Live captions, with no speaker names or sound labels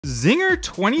Zinger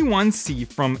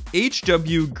 21C from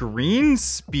HW Green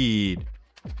Speed.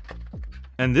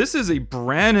 And this is a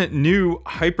brand new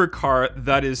hypercar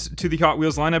that is to the Hot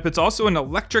Wheels lineup. It's also an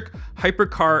electric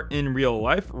hypercar in real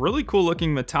life. Really cool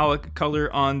looking metallic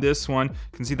color on this one.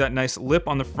 You can see that nice lip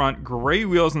on the front, gray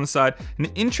wheels on the side.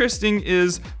 And interesting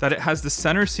is that it has the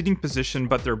center seating position,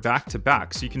 but they're back to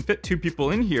back. So you can fit two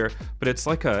people in here, but it's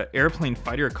like a airplane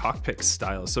fighter cockpit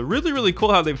style. So really, really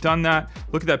cool how they've done that.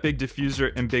 Look at that big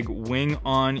diffuser and big wing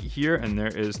on here. And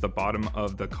there is the bottom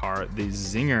of the car, the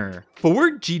Zinger.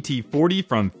 Ford GT40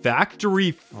 from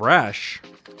Factory Fresh.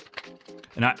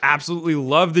 And I absolutely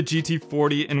love the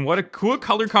GT40, and what a cool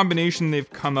color combination they've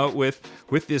come out with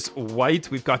this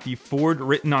white. We've got the Ford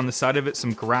written on the side of it,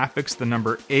 some graphics, the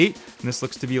number 8, and this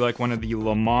looks to be like one of the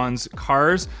Le Mans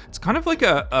cars. It's kind of like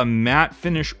a matte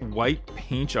finish white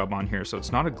paint job on here, so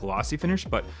it's not a glossy finish,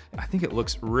 but I think it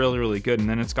looks really, really good. And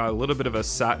then it's got a little bit of a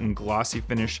satin glossy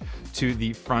finish to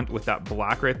the front with that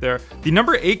black right there. The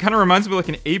number 8 kind of reminds me of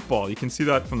like an 8 ball. You can see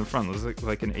that from the front. It looks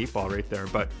like an 8 ball right there,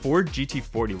 but Ford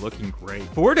GT40 looking great.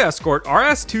 Ford Escort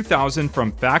RS 2000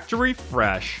 from Factory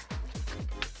Fresh.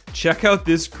 Check out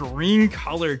this green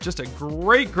color, just a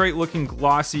great looking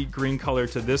glossy green color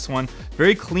to this one.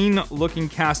 Very clean looking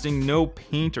casting, no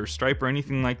paint or stripe or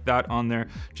anything like that on there.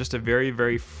 Just a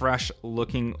very fresh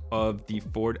looking of the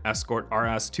Ford Escort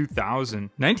RS 2000.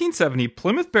 1970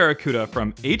 Plymouth Barracuda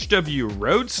from HW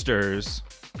Roadsters.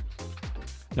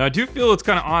 Now I do feel it's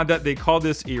kind of odd that they call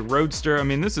this a Roadster. I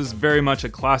mean, this is very much a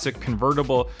classic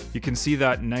convertible. You can see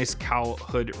that nice cowl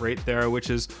hood right there, which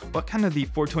is what kind of the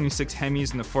 426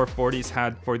 Hemis and the 440s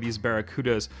had for these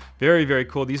Barracudas. Very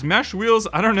cool. These mesh wheels,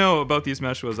 I don't know about these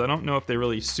mesh wheels. I don't know if they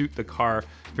really suit the car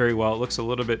very well. It looks a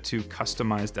little bit too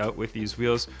customized out with these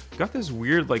wheels. We've got this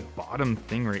weird like bottom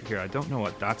thing right here. I don't know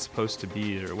what that's supposed to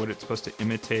be or what it's supposed to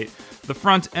imitate. The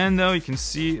front end though, you can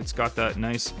see it's got that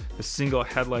nice, the single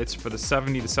headlights for the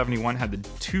 70. The 71 had the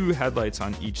 2 headlights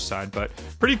on each side, but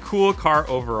pretty cool car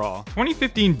overall.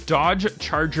 2015 Dodge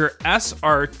Charger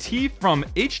SRT from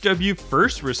HW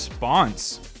First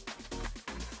Response.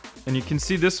 And you can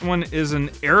see this one is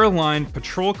an airline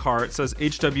patrol car. It says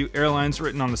HW Airlines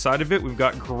written on the side of it. We've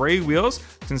got gray wheels.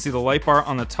 You can see the light bar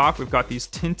on the top. We've got these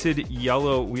tinted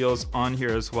yellow wheels on here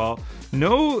as well.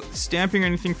 No stamping or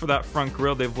anything for that front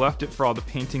grille. They've left it for all the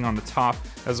painting on the top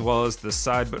as well as the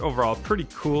side, but overall pretty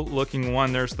cool looking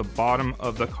one. There's the bottom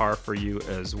of the car for you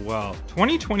as well.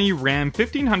 2020 Ram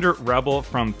 1500 Rebel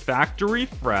from Factory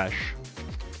Fresh.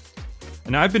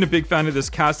 And I've been a big fan of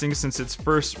this casting since its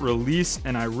first release,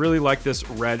 and I really like this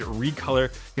red recolor.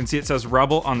 You can see it says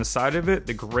Rebel on the side of it,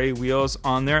 the gray wheels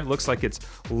on there. It looks like it's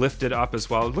lifted up as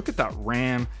well. Look at that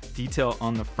Ram detail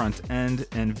on the front end,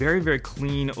 and very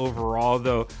clean overall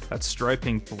though. That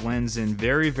striping blends in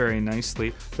very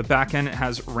nicely. The back end, it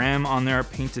has Ram on there,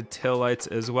 painted taillights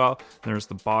as well. There's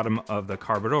the bottom of the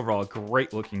car, but overall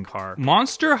great looking car.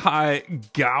 Monster High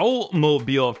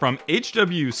Gowlmobile from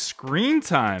HW Screen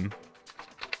Time.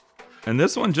 And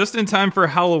this one just in time for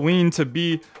Halloween to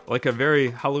be like a very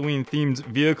Halloween themed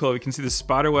vehicle. We can see the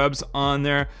spider webs on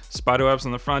there, spider webs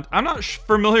on the front. I'm not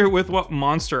familiar with what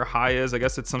Monster High is. I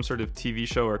guess it's some sort of TV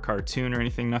show or cartoon or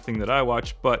anything, nothing that I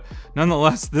watch, but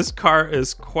nonetheless, this car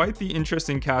is quite the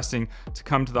interesting casting to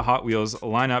come to the Hot Wheels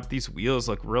lineup. These wheels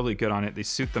look really good on it. They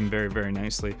suit them very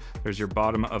nicely. There's your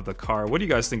bottom of the car. What do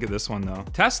you guys think of this one though?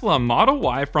 Tesla Model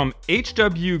Y from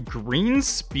HW Green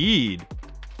Speed.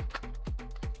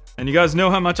 And you guys know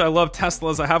how much I love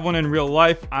Teslas. I have one in real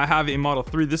life. I have a Model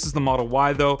 3. This is the Model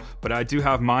Y though, but I do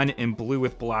have mine in blue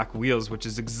with black wheels, which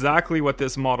is exactly what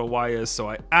this Model Y is. So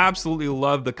I absolutely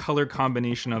love the color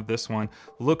combination of this one.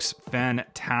 Looks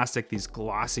fantastic. These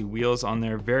glossy wheels on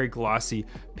there, very glossy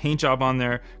paint job on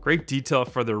there. Great detail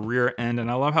for the rear end.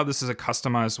 And I love how this is a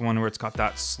customized one where it's got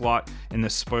that slot in the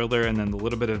spoiler and then a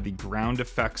little bit of the ground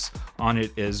effects on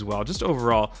it as well. Just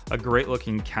overall, a great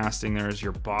looking casting. There's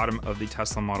your bottom of the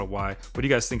Tesla Model Y. What do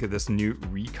you guys think of this new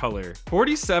recolor?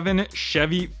 47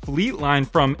 Chevy Fleetline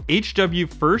from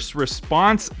HW First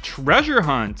Response Treasure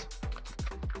Hunt.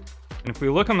 And if we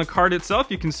look on the card itself,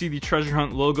 you can see the Treasure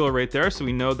Hunt logo right there, so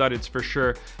we know that it's for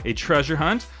sure a treasure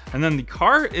hunt. And then the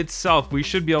car itself, we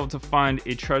should be able to find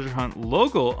a Treasure Hunt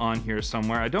logo on here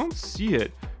somewhere. I don't see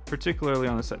it particularly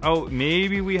on the side. Oh,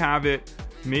 maybe we have it.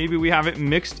 Maybe we have it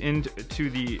mixed into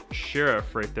the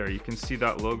sheriff right there. You can see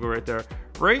that logo right there,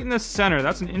 right in the center.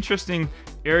 That's an interesting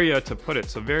area to put it.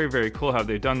 So very cool how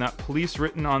they've done that. Police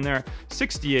written on there,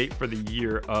 68 for the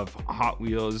year of Hot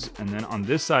Wheels. And then on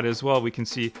this side as well, we can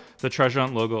see the Treasure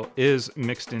Hunt logo is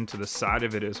mixed into the side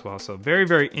of it as well. So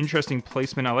very interesting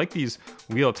placement. I like these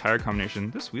wheel tire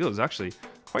combination. This wheel is actually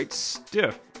quite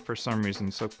stiff for some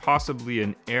reason. So possibly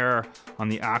an error on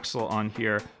the axle on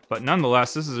here. But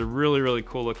nonetheless, this is a really, really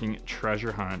cool looking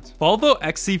treasure hunt. Volvo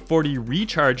XC40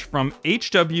 Recharge from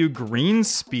HW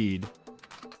Greenspeed.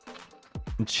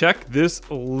 And check this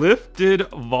lifted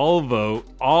Volvo,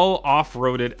 all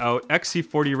off-roaded out.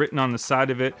 XC40 written on the side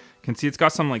of it. You can see it's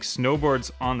got some like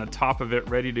snowboards on the top of it,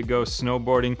 ready to go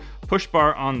snowboarding. Push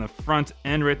bar on the front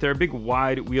end right there. Big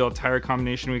wide wheel tire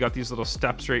combination. We got these little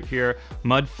steps right here.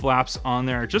 Mud flaps on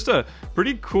there. Just a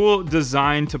pretty cool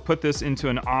design to put this into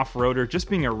an off-roader. Just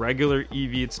being a regular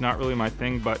EV, it's not really my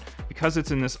thing, but because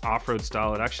it's in this off-road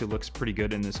style, it actually looks pretty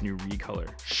good in this new recolor.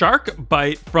 Shark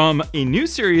Bite from a new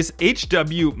series,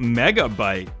 HW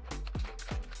Megabyte.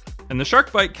 And the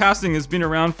Shark Bite casting has been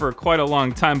around for quite a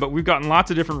long time, but we've gotten lots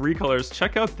of different recolors.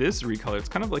 Check out this recolor. It's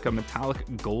kind of like a metallic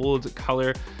gold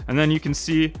color. And then you can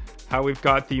see how we've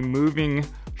got the moving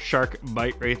Shark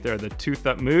Bite right there, the tooth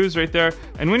that moves right there.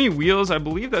 And when he wheels, I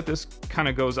believe that this kind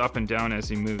of goes up and down as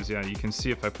he moves. Yeah, you can see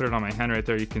if I put it on my hand right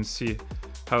there, you can see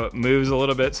how it moves a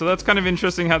little bit. So that's kind of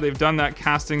interesting how they've done that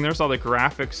casting. There's all the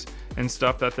graphics and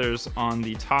stuff that there's on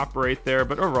the top right there.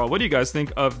 But overall, what do you guys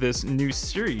think of this new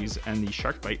series and the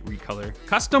Shark Bite recolor?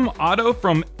 Custom Auto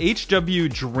from HW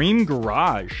Dream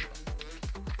Garage.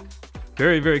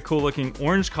 Very, very cool looking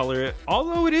orange color,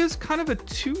 although it is kind of a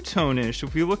two-tone-ish.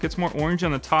 If you look, it's more orange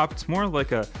on the top. It's more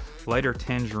like a lighter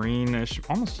tangerine-ish,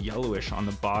 almost yellowish on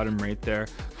the bottom right there.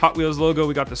 Hot Wheels logo,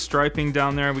 we got the striping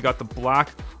down there. We got the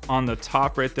black on the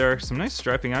top right there. Some nice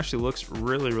striping, actually looks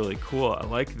really, really cool. I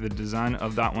like the design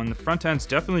of that one. The front end's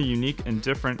definitely unique and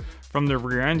different from the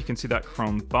rear end. You can see that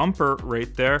chrome bumper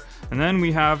right there. And then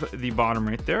we have the bottom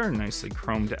right there, nicely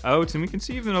chromed out. And we can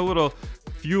see even a little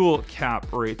fuel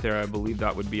cap right there, I believe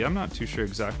that would be. I'm not too sure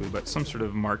exactly, but some sort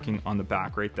of marking on the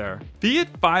back right there.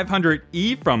 Fiat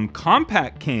 500e from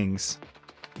Compact Kings.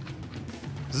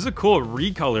 This is a cool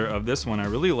recolor of this one. I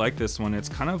really like this one. It's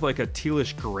kind of like a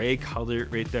tealish gray color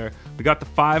right there. We got the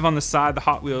 5 on the side, the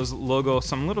Hot Wheels logo,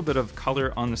 some little bit of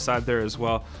color on the side there as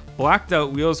well. Blacked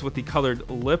out wheels with the colored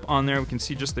lip on there. We can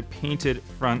see just the painted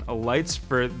front lights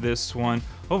for this one.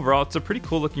 Overall, it's a pretty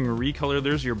cool looking recolor.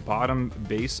 There's your bottom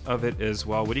base of it as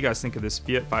well. What do you guys think of this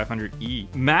Fiat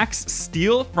 500e? Max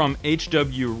Steel from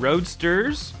HW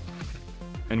Roadsters.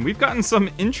 And we've gotten some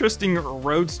interesting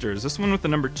Roadsters. This one with the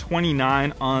number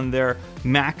 29 on their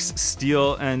Max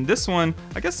Steel. And this one,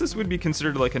 I guess this would be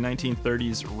considered like a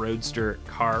 1930s Roadster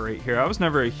car right here. I was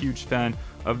never a huge fan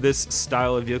of this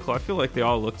style of vehicle. I feel like they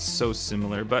all looked so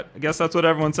similar, but I guess that's what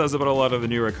everyone says about a lot of the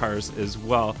newer cars as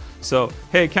well. So,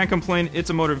 hey, can't complain.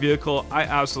 It's a motor vehicle. I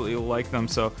absolutely like them,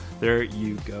 so there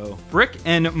you go. Brick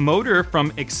and Motor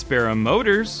from Xpera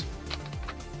Motors.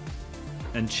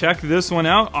 And check this one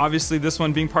out. Obviously, this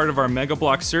one being part of our Mega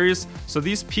Block series. So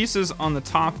these pieces on the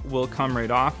top will come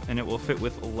right off, and it will fit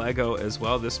with Lego as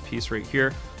well. This piece right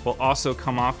here will also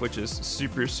come off, which is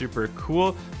super, super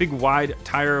cool. Big wide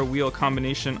tire wheel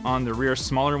combination on the rear,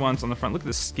 smaller ones on the front. Look at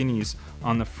the skinnies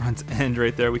on the front end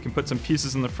right there. We can put some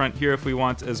pieces in the front here if we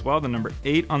want as well. The number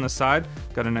 8 on the side,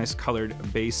 got a nice colored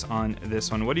base on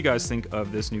this one. What do you guys think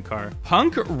of this new car?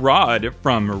 Punk Rod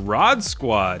from Rod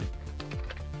Squad.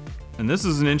 And this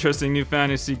is an interesting new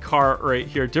fantasy car right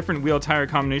here. Different wheel tire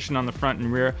combination on the front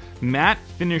and rear. Matte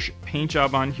finish paint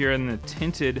job on here and the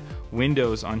tinted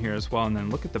windows on here as well. And then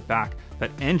look at the back,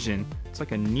 that engine. It's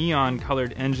like a neon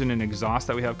colored engine and exhaust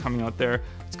that we have coming out there.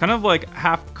 It's kind of like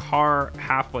half car,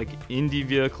 half like Indy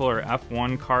vehicle or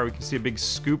F1 car. We can see a big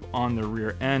scoop on the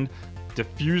rear end.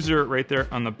 Diffuser right there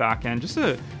on the back end. Just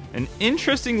an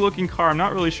interesting looking car. I'm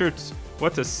not really sure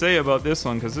what to say about this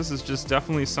one because this is just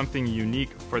definitely something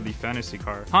unique for the fantasy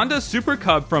car. Honda Super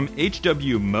Cub from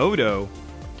HW Moto.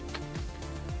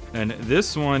 And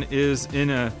this one is in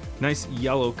a nice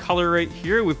yellow color right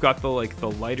here. We've got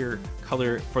the lighter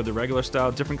color for the regular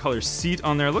style, different color seat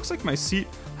on there. It looks like my seat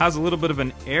has a little bit of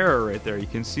an error right there. You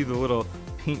can see the little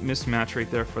paint mismatch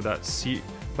right there for that seat.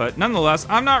 But nonetheless,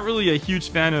 I'm not really a huge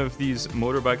fan of these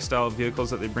motorbike style vehicles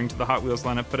that they bring to the Hot Wheels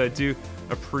lineup, but I do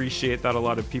appreciate that a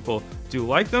lot of people do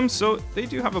like them, so they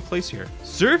do have a place here.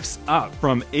 Surfs Up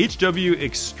from HW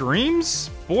Extreme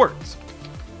Sports.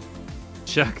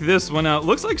 Check this one out.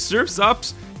 Looks like Surfs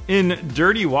Up's in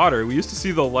dirty water. We used to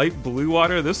see the light blue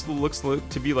water. This looks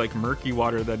to be like murky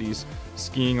water that he's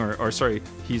skiing or sorry,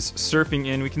 he's surfing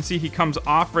in. We can see he comes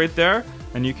off right there,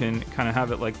 and you can kind of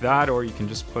have it like that, or you can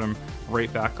just put him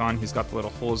right back on. He's got the little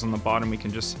holes on the bottom. We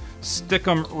can just stick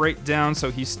him right down so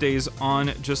he stays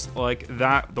on just like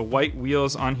that. The white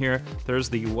wheels on here. There's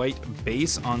the white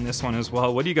base on this one as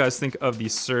well. What do you guys think of the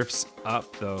Surfs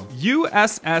Up though?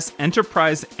 USS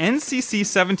Enterprise NCC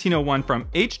 1701 from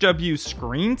HW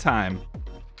Screen Time.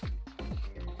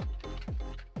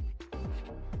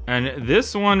 And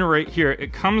this one right here,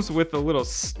 it comes with a little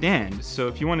stand. So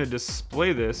if you want to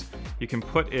display this, you can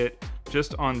put it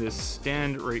just on this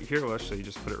stand right here. Well, actually, you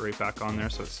just put it right back on there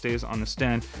so it stays on the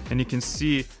stand. And you can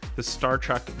see the Star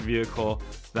Trek vehicle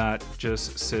that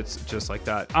just sits just like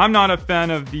that. I'm not a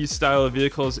fan of these style of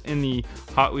vehicles in the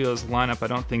Hot Wheels lineup. I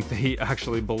don't think they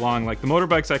actually belong. Like the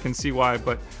motorbikes, I can see why,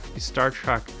 but the Star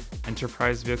Trek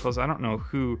Enterprise vehicles, I don't know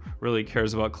who really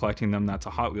cares about collecting them that's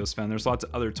a Hot Wheels fan. There's lots of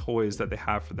other toys that they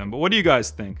have for them. But what do you guys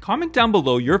think? Comment down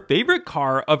below your favorite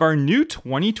car of our new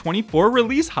 2024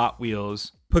 release Hot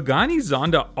Wheels. Pagani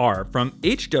Zonda R from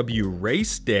HW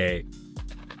Race Day.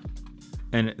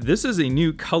 And this is a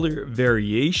new color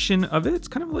variation of it. It's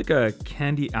kind of like a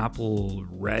candy apple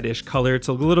reddish color. It's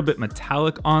a little bit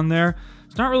metallic on there.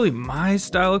 It's not really my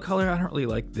style of color. I don't really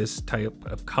like this type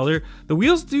of color. The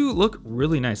wheels do look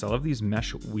really nice. I love these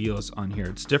mesh wheels on here.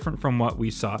 It's different from what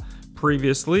we saw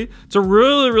previously. It's a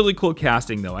really cool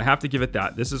casting though. I have to give it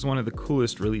that. This is one of the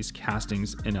coolest release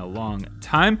castings in a long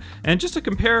time. And just to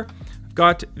compare, I've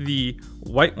got the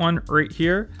white one right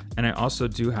here. And I also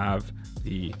do have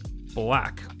the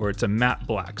black, or it's a matte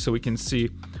black. So we can see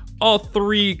all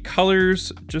three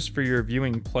colors just for your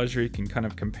viewing pleasure. You can kind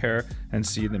of compare and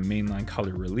see the mainline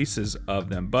color releases of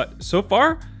them. But so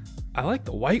far, I like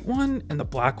the white one and the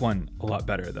black one a lot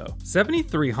better though.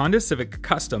 73 Honda Civic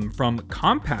Custom from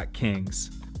Compact Kings.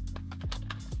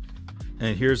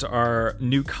 And here's our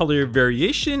new color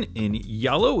variation in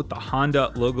yellow with the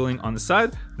Honda logoing on the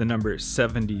side, the number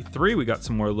 73. We got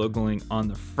some more logoing on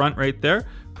the front right there.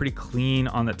 Pretty clean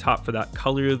on the top for that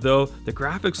color though. The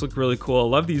graphics look really cool. I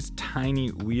love these tiny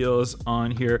wheels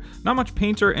on here. Not much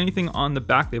paint or anything on the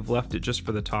back. They've left it just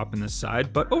for the top and the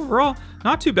side, but overall,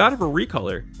 not too bad of a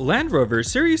recolor. Land Rover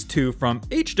Series 2 from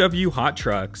HW Hot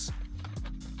Trucks.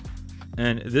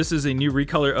 And this is a new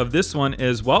recolor of this one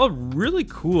as well. Really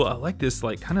cool. I like this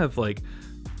like kind of like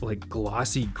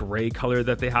glossy gray color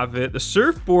that they have it. The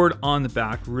surfboard on the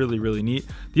back, really neat.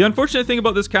 The unfortunate thing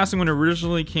about this casting when it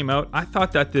originally came out, I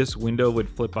thought that this window would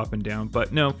flip up and down,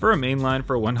 but no, for a mainline,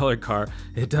 for a $1 car,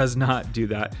 it does not do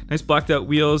that. Nice blacked out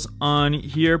wheels on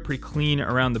here, pretty clean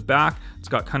around the back. It's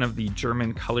got kind of the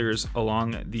German colors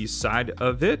along the side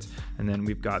of it. And then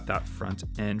we've got that front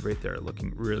end right there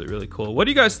looking really cool. What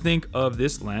do you guys think of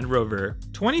this Land Rover?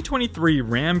 2023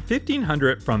 Ram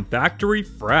 1500 from Factory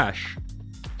Fresh.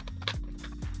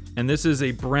 And this is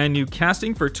a brand new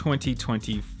casting for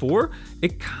 2024.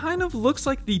 It kind of looks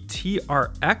like the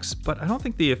TRX, but I don't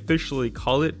think they officially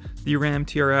call it the Ram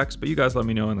TRX, but you guys let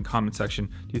me know in the comment section.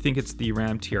 Do you think it's the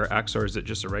Ram TRX or is it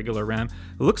just a regular Ram?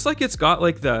 It looks like it's got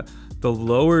like the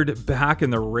lowered back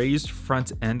and the raised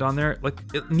front end on there. Like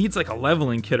it needs like a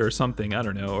leveling kit or something, I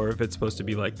don't know, or if it's supposed to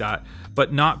be like that,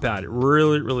 but not bad.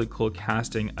 Really cool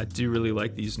casting. I do really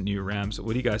like these new Rams.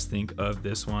 What do you guys think of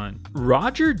this one?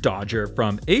 Roger Dodger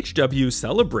from HW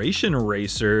Celebration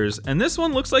Racers. And this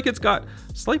one looks like it's got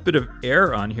a slight bit of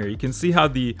air on here. You can see how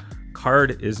the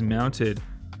card is mounted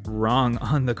wrong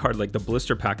on the card, like the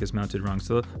blister pack is mounted wrong.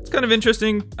 So it's kind of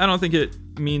interesting. I don't think it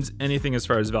means anything as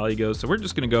far as value goes. So we're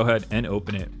just gonna go ahead and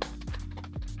open it.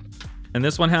 And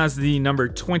this one has the number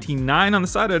 29 on the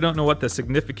side. I don't know what the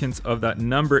significance of that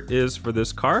number is for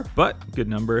this car, but good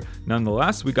number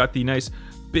nonetheless. We got the nice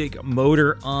big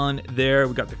motor on there.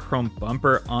 We got the chrome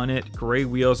bumper on it, gray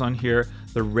wheels on here,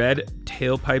 the red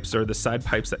tailpipes or the side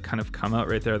pipes that kind of come out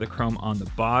right there, the chrome on the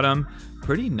bottom.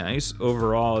 Pretty nice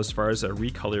overall as far as a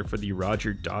recolor for the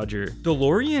Roger Dodger.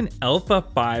 DeLorean Alpha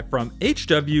 5 from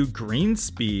HW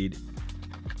Greenspeed.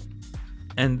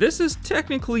 And this is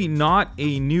technically not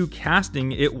a new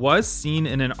casting. It was seen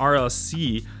in an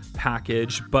RLC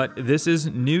package, but this is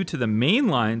new to the main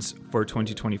lines for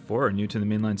 2024, or new to the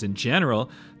main lines in general.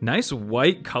 Nice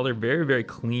white color, very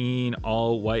clean,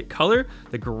 all white color.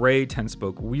 The gray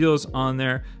 10-spoke wheels on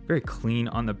there, very clean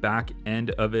on the back end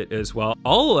of it as well.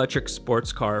 All electric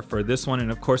sports car for this one,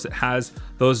 and of course it has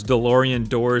those DeLorean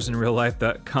doors in real life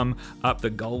that come up,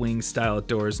 the gull-wing style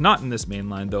doors. Not in this main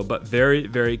line though, but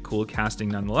very cool casting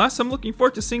nonetheless. I'm looking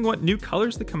forward to seeing what new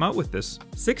colors they come out with this.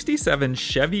 67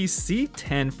 Chevy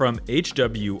C10 from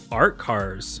HW Art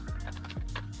Cars.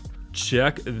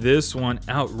 Check this one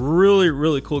out.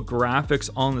 Really cool graphics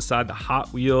on the side, the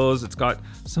Hot Wheels. It's got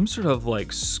some sort of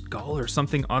like skull or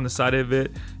something on the side of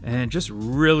it, and just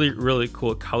really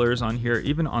cool colors on here.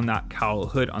 Even on that cowl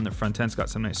hood on the front end, it's got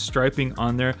some nice striping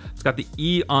on there. It's got the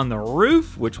E on the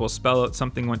roof, which will spell out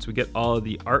something once we get all of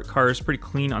the art cars. Pretty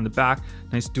clean on the back.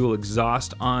 Nice dual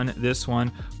exhaust on this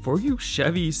one. For you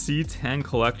Chevy C10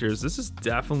 collectors, this is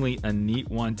definitely a neat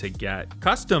one to get.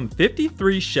 Custom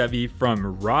 53 Chevy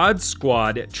from Rod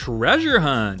Squad Treasure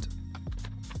Hunt.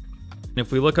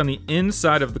 If we look on the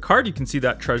inside of the card, you can see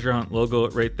that Treasure Hunt logo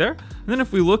right there. And then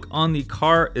if we look on the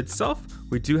car itself,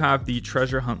 we do have the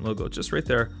Treasure Hunt logo just right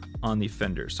there on the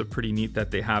fender. So pretty neat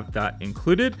that they have that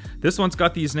included. This one's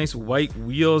got these nice white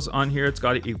wheels on here. It's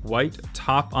got a white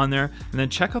top on there. And then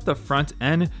check out the front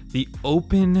end, the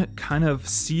open kind of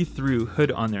see-through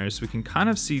hood on there. So we can kind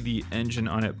of see the engine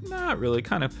on it. Not really,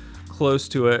 kind of close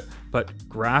to it, but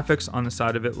graphics on the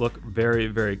side of it look very,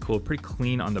 very cool. Pretty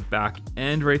clean on the back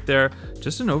end right there.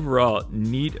 Just an overall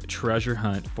neat treasure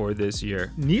hunt for this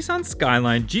year. Nissan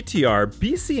Skyline GTR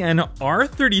BCN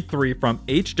R33 from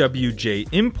HWJ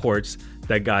Imports,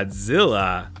 the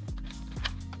Godzilla.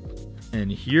 And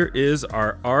here is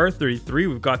our R33.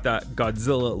 We've got that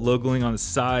Godzilla logoing on the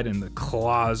side and the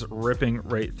claws ripping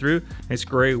right through. Nice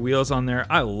gray wheels on there.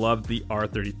 I love the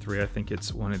R33. I think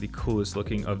it's one of the coolest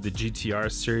looking of the GTR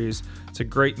series. It's a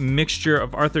great mixture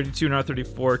of R32 and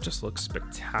R34. Just looks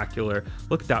spectacular.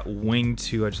 Look at that wing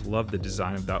too. I just love the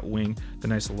design of that wing. The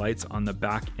nice lights on the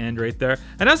back end right there.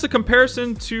 And as a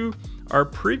comparison to our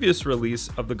previous release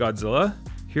of the Godzilla,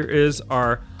 here is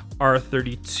our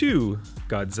R32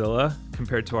 Godzilla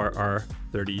compared to our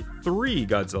R33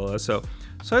 Godzilla. So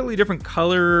slightly different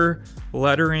color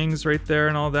letterings right there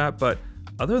and all that, but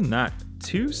other than that,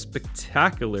 two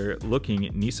spectacular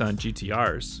looking Nissan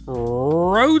GTRs.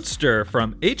 Roadster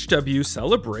from HW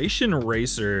Celebration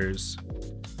Racers.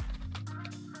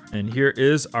 And here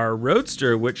is our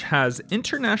Roadster, which has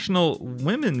International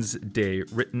Women's Day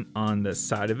written on the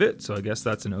side of it. So I guess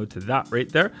that's an ode to that right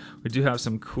there. We do have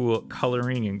some cool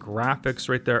coloring and graphics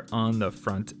right there on the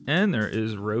front end. There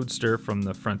is Roadster from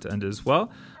the front end as well.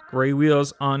 Gray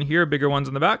wheels on here, bigger ones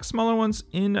in the back, smaller ones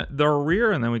in the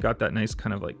rear. And then we got that nice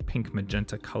kind of like pink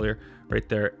magenta color right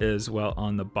there as well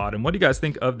on the bottom. What do you guys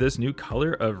think of this new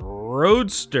color of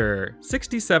Roadster?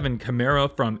 67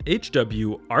 Camaro from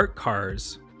HW Art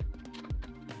Cars.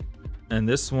 And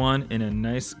this one in a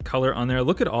nice color on there.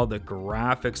 Look at all the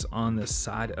graphics on the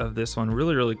side of this one.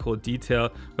 Really, really cool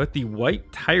detail with the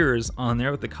white tires on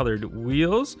there with the colored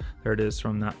wheels. There it is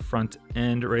from that front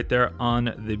end right there.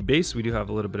 On the base, we do have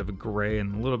a little bit of a gray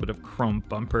and a little bit of chrome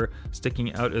bumper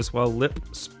sticking out as well. Lip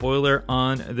spoiler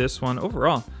on this one.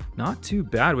 Overall, not too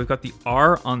bad. We've got the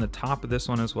R on the top of this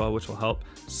one as well, which will help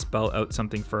spell out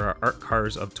something for our art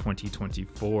cars of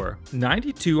 2024.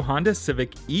 92 Honda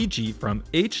Civic EG from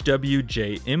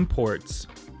HWJ Imports.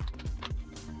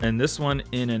 And this one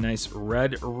in a nice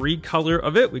red recolor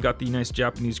of it. We got the nice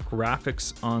Japanese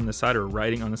graphics on the side, or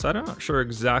writing on the side. I'm not sure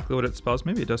exactly what it spells.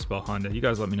 Maybe it does spell Honda. You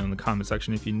guys let me know in the comment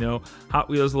section if you know. Hot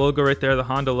Wheels logo right there, the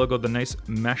Honda logo, the nice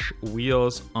mesh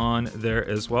wheels on there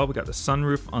as well. We got the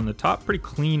sunroof on the top. Pretty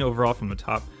clean overall from the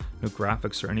top. No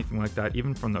graphics or anything like that.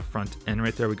 Even from the front end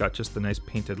right there, we got just the nice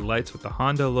painted lights with the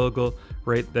Honda logo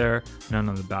right there. And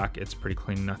on the back, it's pretty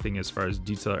clean. Nothing as far as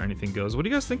detail or anything goes. What do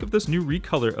you guys think of this new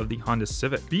recolor of the Honda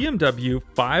Civic? BMW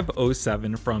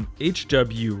 507 from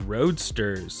HW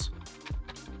Roadsters.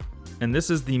 And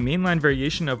this is the mainline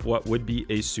variation of what would be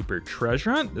a Super Treasure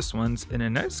Hunt. This one's in a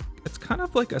nice, it's kind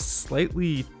of like a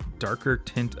slightly darker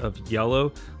tint of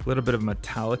yellow, a little bit of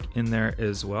metallic in there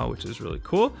as well, which is really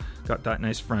cool. Got that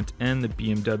nice front end, the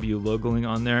BMW logoing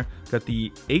on there. Got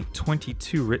the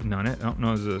 822 written on it. I don't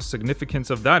know the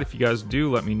significance of that. If you guys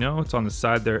do, let me know. It's on the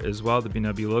side there as well, the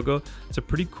BMW logo. It's a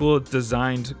pretty cool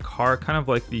designed car, kind of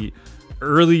like the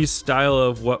early style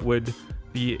of what would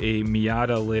be a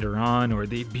Miata later on, or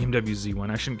the BMW Z1.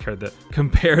 I shouldn't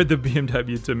compare the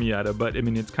BMW to Miata, but I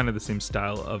mean, it's kind of the same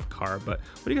style of car. But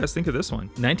what do you guys think of this one?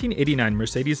 1989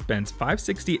 Mercedes-Benz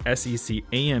 560 SEC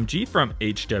AMG from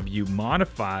HW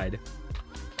Modified.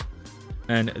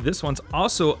 And this one's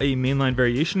also a mainline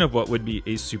variation of what would be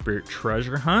a Super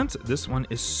Treasure Hunt. This one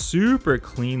is super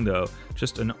clean though,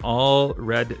 just an all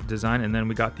red design. And then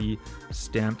we got the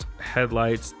stamped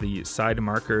headlights, the side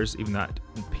markers, even that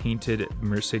painted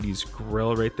Mercedes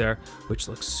grille right there, which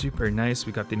looks super nice.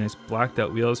 We got the nice blacked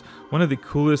out wheels. One of the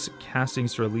coolest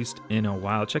castings released in a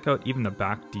while. Check out even the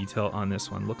back detail on this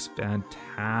one. Looks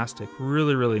fantastic.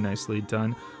 Really, really nicely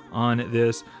done on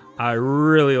this. I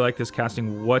really like this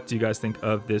casting. What do you guys think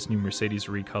of this new Mercedes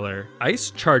recolor? Ice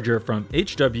Charger from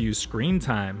HW Screen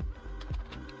Time.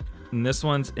 And this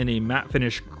one's in a matte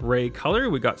finish gray color.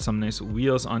 We got some nice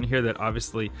wheels on here that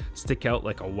obviously stick out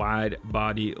like a wide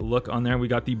body look on there. We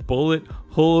got the bullet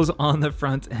holes on the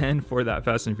front end for that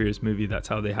Fast and Furious movie. That's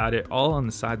how they had it, all on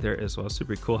the side there as well.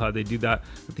 Super cool how they do that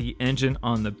with the engine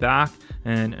on the back,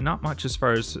 and not much as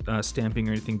far as stamping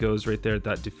or anything goes right there.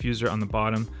 That diffuser on the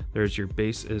bottom, there's your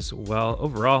base as well.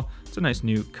 Overall, it's a nice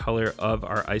new color of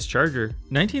our Ice Charger.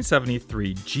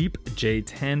 1973 Jeep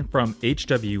J10 from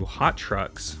HW Hot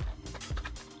Trucks.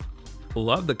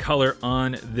 Love the color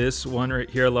on this one right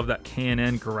here. Love that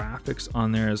K&N graphics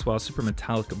on there as well. Super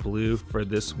metallic blue for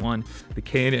this one. The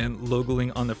K&N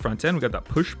logoing on the front end. We got that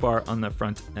push bar on the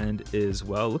front end as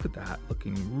well. Look at that,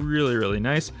 looking really, really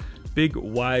nice. Big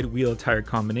wide wheel tire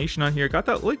combination on here. Got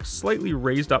that like slightly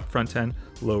raised up front end,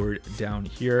 lowered down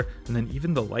here, and then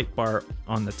even the light bar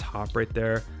on the top right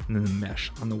there, and then the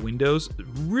mesh on the windows.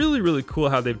 Really, really cool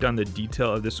how they've done the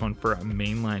detail of this one for a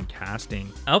mainline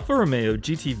casting. Alfa Romeo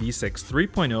GT V6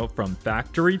 3.0 from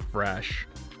Factory Fresh.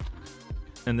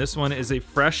 And this one is a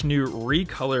fresh new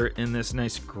recolor in this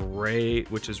nice gray,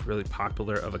 which is really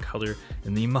popular of a color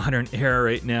in the modern era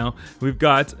right now. We've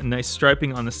got nice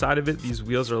striping on the side of it. These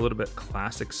wheels are a little bit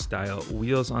classic style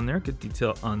wheels on there. Good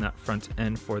detail on that front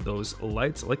end for those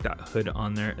lights. I like that hood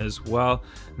on there as well.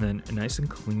 And then nice and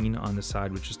clean on the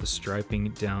side, which is the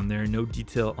striping down there. No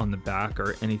detail on the back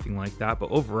or anything like that. But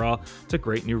overall, it's a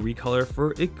great new recolor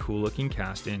for a cool looking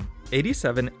casting.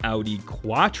 87 Audi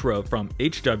Quattro from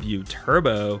HW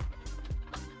Turbo.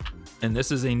 And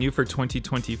this is a new for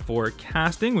 2024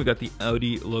 casting. We got the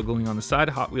Audi logoing on the side,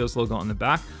 Hot Wheels logo on the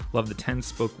back. Love the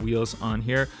 10-spoke wheels on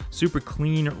here. Super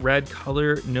clean red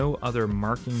color, no other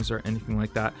markings or anything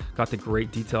like that. Got the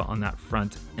great detail on that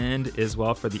front end as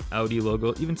well for the Audi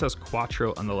logo. Even says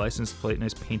Quattro on the license plate.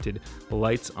 Nice painted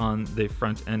lights on the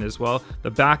front end as well.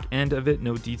 The back end of it,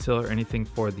 no detail or anything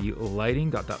for the lighting.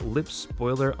 Got that lip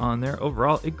spoiler on there.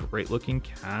 Overall, a great looking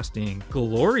casting.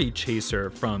 Glory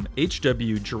Chaser from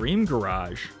HW Dream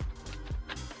Garage.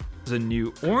 There's a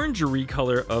new orange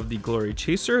recolor of the Glory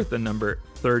Chaser, the number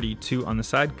 32 on the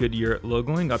side, Goodyear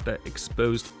logoing. Got that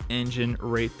exposed engine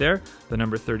right there, the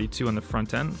number 32 on the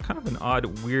front end. Kind of an odd,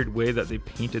 weird way that they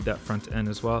painted that front end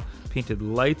as well. Painted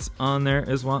lights on there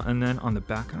as well. And then on the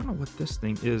back, I don't know what this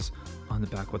thing is on the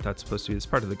back, what that's supposed to be. It's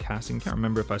part of the casting. Can't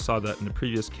remember if I saw that in the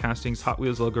previous castings. Hot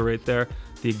Wheels logo right there,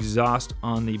 the exhaust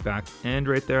on the back end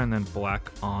right there, and then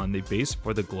black on the base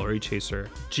for the Glory Chaser.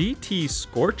 GT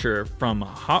Scorcher from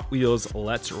Hot Wheels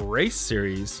Let's Race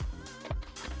series.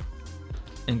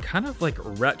 And kind of like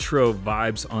retro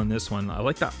vibes on this one. I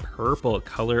like that purple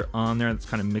color on there that's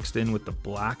kind of mixed in with the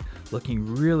black.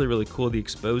 Looking really, really cool. The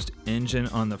exposed engine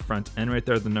on the front end right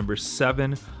there, the number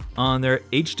 7 on there.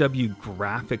 HW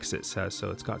graphics it says, so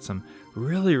it's got some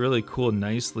really, really cool,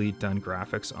 nicely done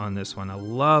graphics on this one. I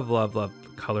love, love, love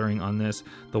coloring on this.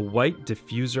 The white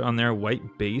diffuser on there,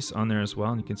 white base on there as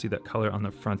well, and you can see that color on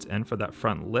the front end for that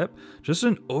front lip. Just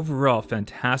an overall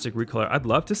fantastic recolor. I'd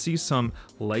love to see some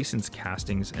license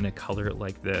castings in a color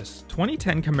like this.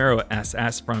 2010 Camaro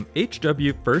SS from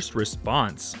HW First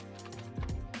Response.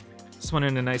 This one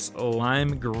in a nice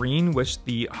lime green, which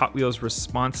the Hot Wheels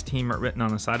Response team are written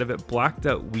on the side of it. Blacked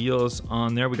out wheels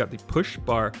on there. We got the push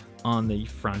bar on the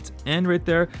front end right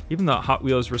there. Even the Hot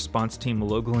Wheels Response team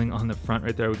logoing on the front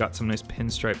right there. We got some nice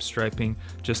pinstripe striping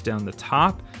just down the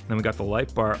top. And then we got the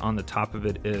light bar on the top of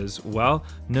it as well.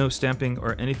 No stamping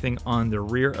or anything on the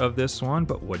rear of this one,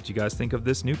 but what do you guys think of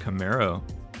this new Camaro?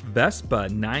 Vespa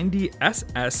 90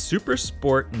 SS Super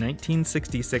Sport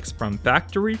 1966 from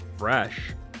Factory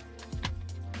Fresh.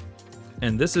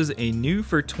 And this is a new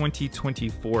for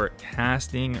 2024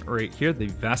 casting right here, the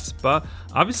Vespa.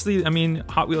 Obviously, I mean,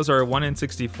 Hot Wheels are 1 in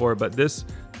 64, but this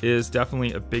is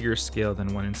definitely a bigger scale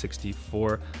than 1 in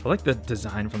 64. I like the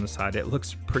design from the side. It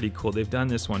looks pretty cool. They've done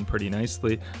this one pretty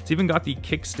nicely. It's even got the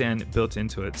kickstand built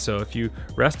into it. So if you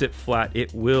rest it flat,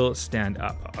 it will stand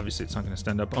up. Obviously, it's not going to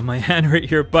stand up on my hand right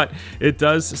here, but it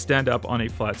does stand up on a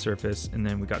flat surface. And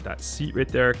then we got that seat right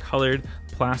there, colored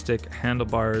plastic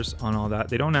handlebars on all that.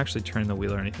 They don't actually turn the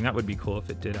wheel or anything. That would be cool if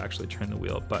it did actually turn the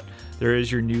wheel, but there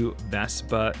is your new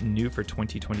Vespa, new for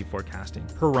 2024 casting.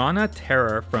 Piranha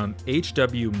Terra from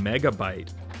HW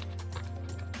Megabyte.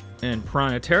 And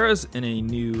Piranha Terra's in a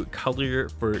new color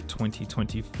for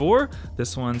 2024.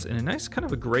 This one's in a nice kind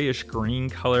of a grayish green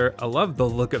color. I love the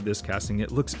look of this casting.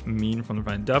 It looks mean from the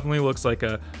front. Definitely looks like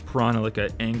a piranha, like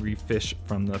an angry fish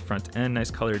from the front end.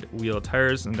 Nice colored wheel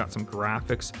tires and got some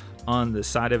graphics on the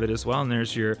side of it as well. And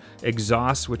there's your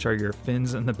exhaust, which are your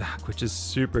fins in the back, which is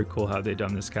super cool how they've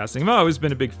done this casting. I've always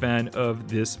been a big fan of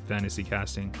this fantasy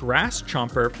casting. Grass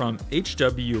Chomper from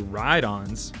HW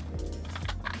Ride-Ons.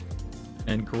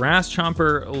 And Grass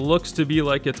Chomper looks to be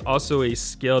like it's also a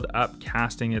scaled up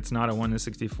casting. It's not a 1 in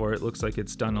 64. It looks like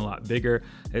it's done a lot bigger.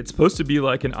 It's supposed to be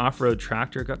like an off-road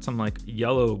tractor. Got some like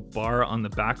yellow bar on the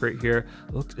back right here.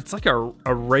 It's like a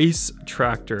race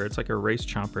tractor. It's like a race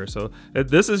chomper. So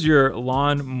this is your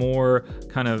lawnmower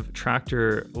kind of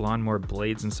tractor, lawnmower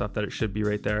blades and stuff that it should be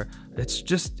right there. It's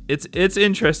just, it's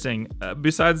interesting.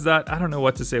 Besides that, I don't know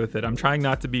what to say with it. I'm trying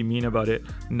not to be mean about it.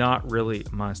 Not really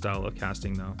my style of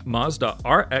casting though. Mazda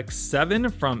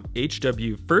RX-7 from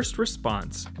HW First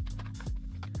Response.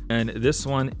 And this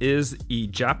one is a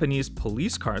Japanese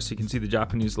police car. So you can see the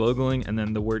Japanese logoing and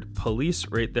then the word police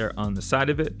right there on the side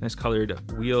of it. Nice colored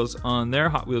wheels on there,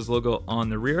 Hot Wheels logo on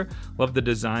the rear. Love the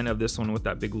design of this one with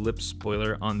that big lip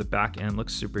spoiler on the back end,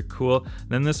 looks super cool.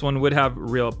 Then this one would have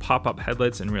real pop-up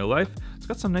headlights in real life. It's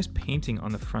got some nice painting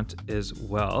on the front as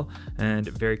well, and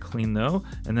very clean though.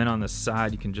 And then on the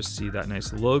side, you can just see that nice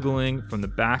logoing. From the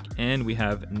back end, we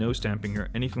have no stamping or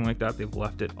anything like that. They've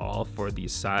left it all for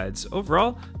these sides.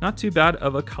 Overall, not too bad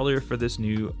of a color for this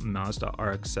new Mazda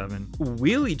RX-7.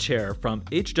 Wheelie chair from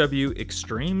HW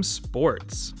Extreme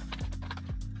Sports.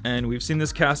 And we've seen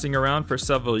this casting around for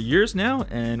several years now,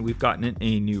 and we've gotten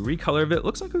a new recolor of it.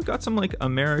 Looks like we've got some like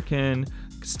American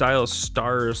style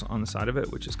stars on the side of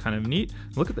it, which is kind of neat.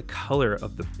 Look at the color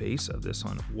of the base of this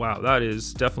one. Wow, that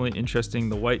is definitely interesting.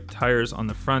 The white tires on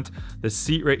the front, the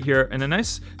seat right here, and a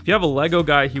nice, if you have a Lego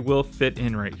guy, he will fit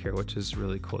in right here, which is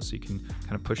really cool. So you can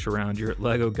kind of push around your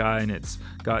Lego guy, and it's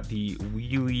got the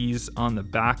wheelies on the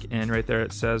back end right there.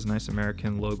 It says nice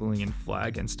American logoing and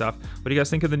flag and stuff. What do you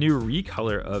guys think of the new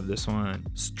recolor of this one?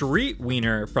 Street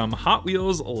Wiener from Hot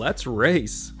Wheels Let's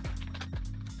Race.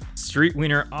 Street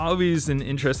Wiener, always an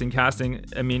interesting casting.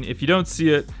 I mean, if you don't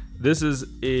see it, this is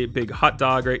a big hot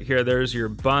dog right here. There's your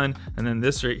bun. And then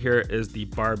this right here is the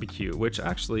barbecue, which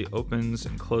actually opens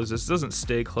and closes. It doesn't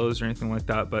stay closed or anything like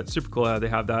that, but super cool how they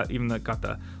have that. Even got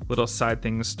the little side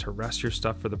things to rest your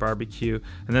stuff for the barbecue.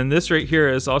 And then this right here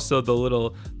is also the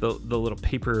little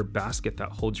paper basket that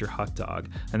holds your hot dog.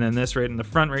 And then this right in the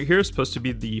front right here is supposed to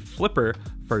be the flipper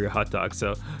for your hot dog.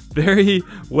 So very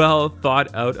well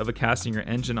thought out of a casting or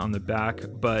engine on the back.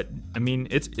 But I mean,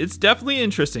 it's definitely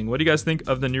interesting. What do you guys think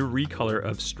of the new recolor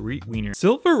of Street Wiener?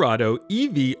 Silverado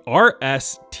EV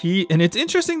RST, and it's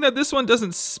interesting that this one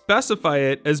doesn't specify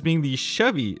it as being the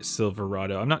Chevy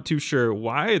Silverado. I'm not too sure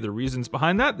why, the reasons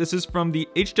behind that. This is from the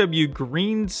HW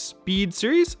Green Speed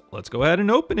series. Let's go ahead and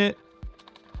open it.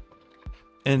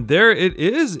 And there it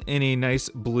is in a nice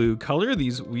blue color.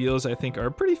 These wheels, I think,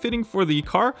 are pretty fitting for the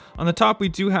car. On the top, we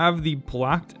do have the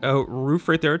blacked out roof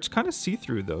right there. It's kind of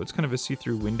see-through though. It's kind of a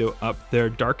see-through window up there,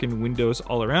 darkened windows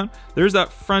all around. There's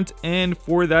that front end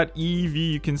for that EV.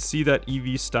 You can see that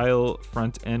EV style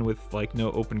front end with like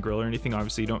no open grille or anything.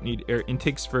 Obviously, you don't need air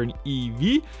intakes for an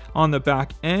EV. On the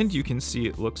back end, you can see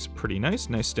it looks pretty nice.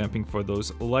 Nice stamping for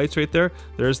those lights right there.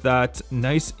 There's that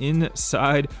nice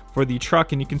inside for the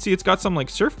truck, and you can see it's got some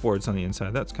like surfboards on the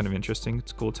inside. That's kind of interesting.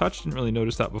 It's a cool touch. Didn't really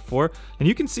notice that before. And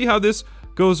you can see how this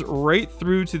goes right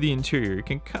through to the interior. You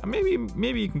can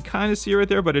maybe you can kind of see it right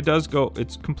there, but it does go.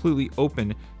 It's completely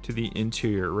open to the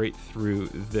interior right through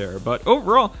there. But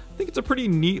overall, I think it's a pretty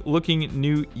neat looking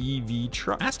new EV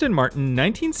truck. Aston Martin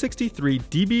 1963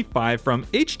 DB5 from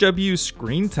HW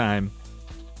Screen Time.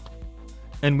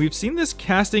 And we've seen this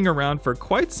casting around for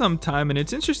quite some time, and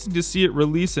it's interesting to see it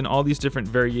release in all these different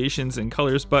variations and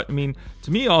colors. But I mean, to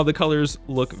me, all the colors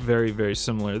look very, very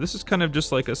similar. This is kind of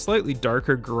just like a slightly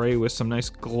darker gray with some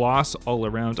nice gloss all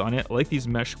around on it. I like these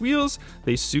mesh wheels.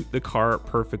 They suit the car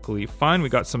perfectly fine. We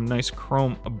got some nice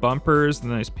chrome bumpers, the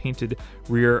nice painted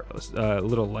rear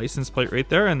little license plate right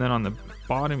there. And then on the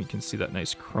bottom, you can see that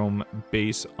nice chrome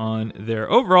base on there.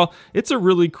 Overall, it's a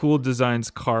really cool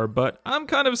designs car, but I'm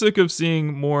kind of sick of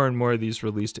seeing more and more of these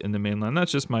released in the mainline.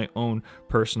 That's just my own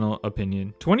personal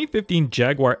opinion. 2015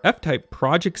 Jaguar F-Type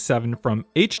Project 7 from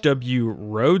HW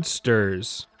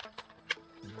Roadsters.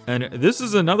 And this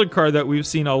is another car that we've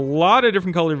seen a lot of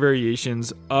different color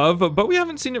variations of, but we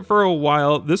haven't seen it for a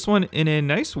while. This one in a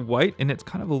nice white, and it's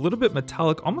kind of a little bit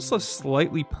metallic, almost a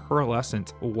slightly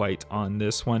pearlescent white on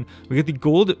this one. We get the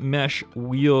gold mesh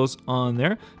wheels on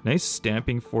there. Nice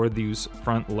stamping for these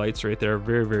front lights right there.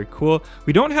 Very, very cool.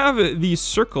 We don't have the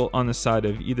circle on the side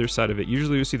of either side of it.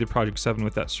 Usually we see the Project 7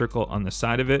 with that circle on the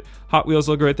side of it. Hot Wheels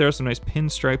logo right there. Some nice pin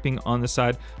striping on the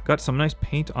side. Got some nice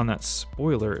paint on that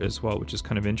spoiler as well, which is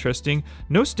kind of interesting.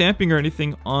 No stamping or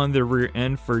anything on the rear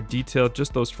end for detail,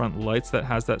 just those front lights that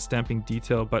has that stamping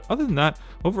detail. But other than that,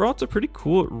 overall, it's a pretty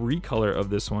cool recolor of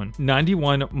this one.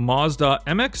 91 Mazda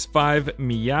MX-5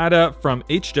 Miata from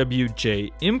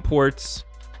HWJ Imports.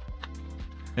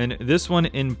 And this one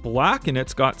in black, and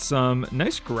it's got some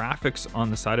nice graphics on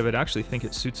the side of it. I actually think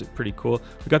it suits it pretty cool.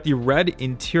 We got the red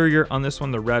interior on this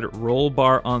one, the red roll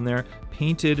bar on there.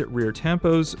 painted rear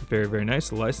tampos, very, very nice.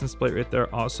 The license plate right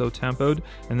there also tampoed.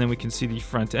 And then we can see the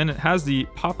front end. It has the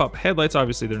pop-up headlights.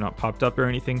 Obviously, they're not popped up or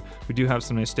anything. We do have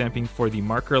some nice stamping for the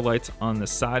marker lights on the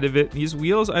side of it. These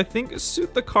wheels, I think,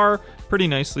 suit the car pretty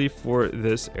nicely for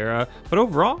this era. But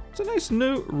overall, it's a nice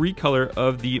new recolor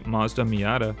of the Mazda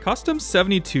Miata. Custom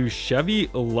 72 Chevy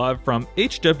Love from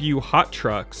HW Hot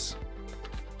Trucks.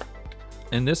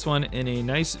 And this one in a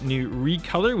nice new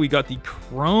recolor. We got the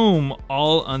chrome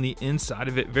all on the inside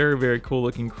of it. Very, very cool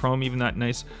looking chrome. Even that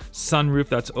nice sunroof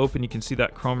that's open, you can see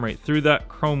that chrome right through that.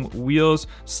 Chrome wheels,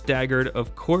 staggered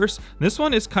of course. This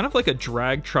one is kind of like a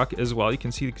drag truck as well. You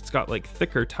can see it's got like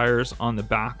thicker tires on the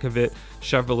back of it.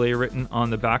 Chevrolet written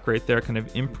on the back right there, kind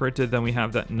of imprinted. Then we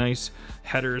have that nice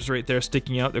headers right there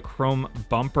sticking out, the chrome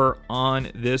bumper on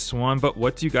this one. But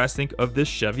what do you guys think of this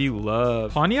Chevy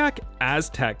Love? Pontiac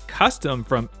Aztec Custom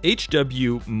from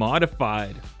HW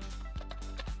Modified.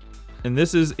 And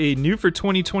this is a new for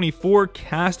 2024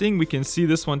 casting. We can see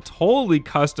this one totally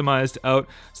customized out.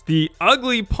 It's the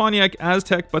ugly Pontiac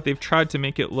Aztec, but they've tried to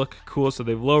make it look cool, so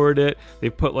they've lowered it.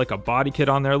 They've put like a body kit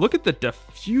on there. Look at the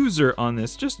diffuser on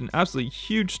this, just an absolutely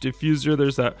huge diffuser.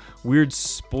 There's that weird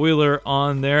spoiler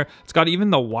on there. It's got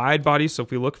even the wide body, so if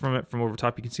we look from it from over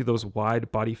top, you can see those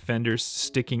wide body fenders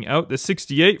sticking out. The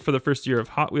 68 for the first year of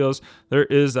Hot Wheels, there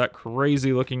is that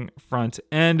crazy looking front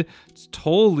end. It's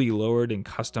totally lowered and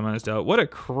customized out. What a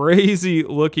crazy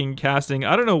looking casting.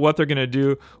 I don't know what they're gonna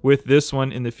do with this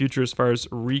one in the future as far as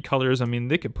recolors. I mean,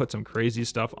 they could put some crazy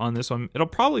stuff on this one. It'll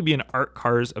probably be an art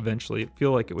cars eventually. I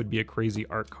feel like it would be a crazy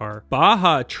art car.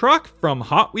 Baja truck from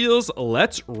Hot Wheels,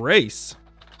 let's race.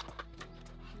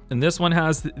 And this one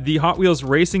has the Hot Wheels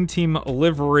racing team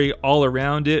livery all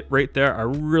around it right there. I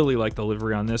really like the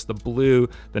livery on this, the blue,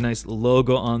 the nice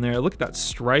logo on there. Look at that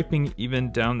striping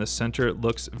even down the center. It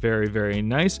looks very, very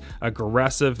nice.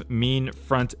 Aggressive, mean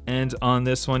front end on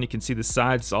this one. You can see the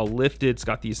sides all lifted. It's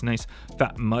got these nice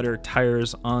fat mudder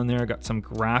tires on there. Got some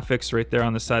graphics right there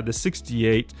on the side. The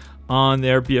 68 on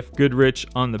there, BF Goodrich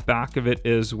on the back of it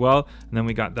as well. And then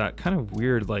we got that kind of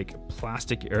weird like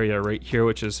plastic area right here,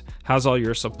 which has all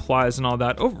your supplies and all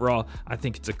that. Overall, I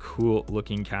think it's a cool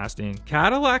looking casting.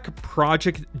 Cadillac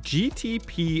Project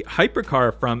GTP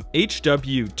Hypercar from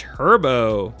HW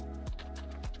Turbo.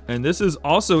 And this is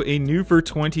also a new for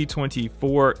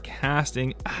 2024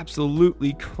 casting.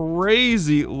 Absolutely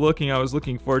crazy looking. I was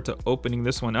looking forward to opening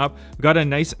this one up. We got a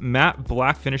nice matte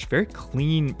black finish, very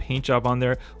clean paint job on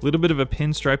there. A little bit of a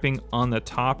pinstriping on the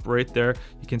top right there.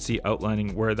 You can see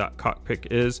outlining where that cockpit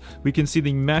is. We can see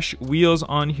the mesh wheels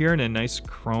on here in a nice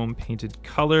chrome painted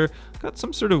color. Got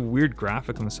some sort of weird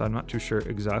graphic on the side. I'm not too sure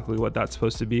exactly what that's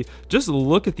supposed to be. Just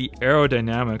look at the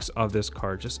aerodynamics of this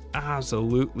car. Just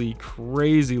absolutely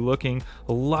crazy looking.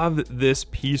 Love this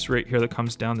piece right here that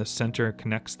comes down the center,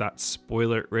 connects that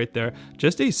spoiler right there.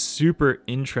 Just a super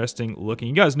interesting looking.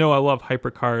 You guys know I love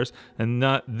hypercars, and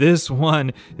this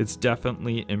one, it's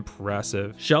definitely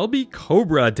impressive. Shelby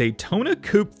Cobra Daytona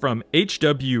Coupe from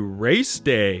HW Race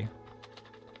Day.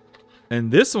 And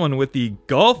this one with the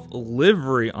Golf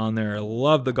livery on there. I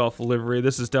love the Golf livery.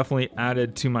 This is definitely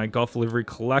added to my Golf livery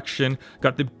collection.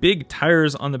 Got the big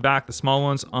tires on the back, the small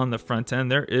ones on the front end.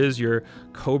 There is your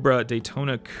Cobra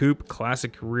Daytona Coupe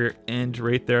classic rear end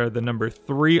right there. The number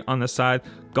 3 on the side.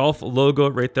 Golf logo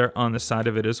right there on the side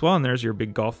of it as well. And there's your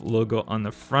big Golf logo on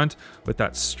the front with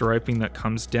that striping that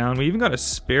comes down. We even got a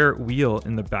spare wheel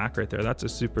in the back right there. That's a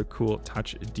super cool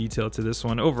touch detail to this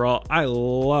one. Overall, I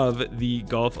love the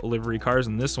Golf livery cars,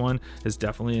 and this one is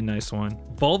definitely a nice one.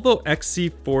 Volvo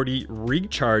XC40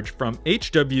 Recharge from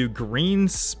HW Green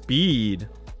Speed.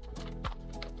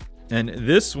 And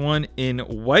this one in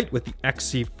white with the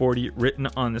XC40 written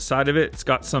on the side of it. It's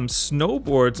got some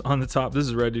snowboards on the top. This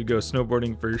is ready to go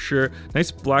snowboarding for sure.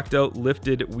 Nice blacked out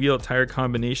lifted wheel tire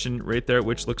combination right there,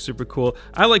 which looks super cool.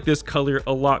 I like this color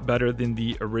a lot better than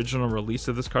the original release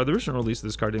of this car. The original release of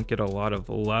this car didn't get a lot of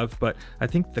love, but I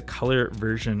think the color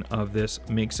version of this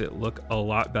makes it look a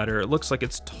lot better. It looks like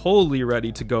it's totally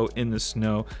ready to go in the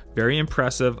snow. Very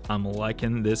impressive. I'm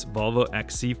liking this Volvo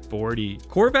XC40.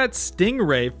 Corvette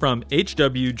Stingray from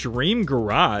HW Dream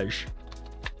Garage.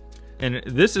 And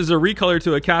this is a recolor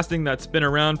to a casting that's been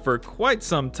around for quite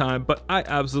some time, but I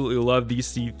absolutely love these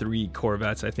C3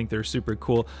 Corvettes. I think they're super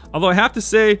cool. Although I have to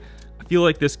say, I feel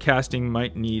like this casting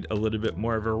might need a little bit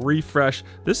more of a refresh.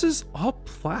 This is all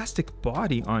plastic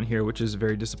body on here, which is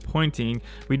very disappointing.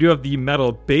 We do have the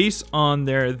metal base on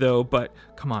there though, but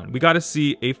come on, we got to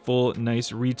see a full,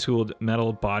 nice retooled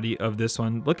metal body of this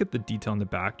one. Look at the detail in the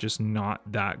back, just not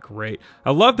that great.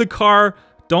 I love the car.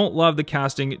 Don't love the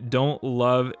casting, don't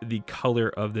love the color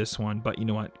of this one, but you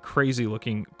know what? Crazy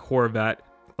looking Corvette.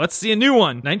 Let's see a new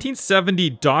one. 1970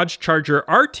 Dodge Charger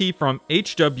RT from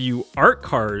HW Art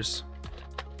Cars.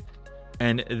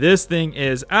 And this thing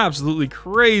is absolutely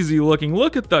crazy looking.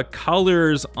 Look at the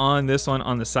colors on this one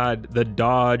on the side. The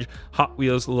Dodge Hot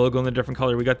Wheels logo in a different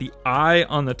color. We got the eye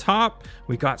on the top.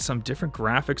 We got some different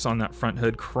graphics on that front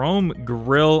hood. Chrome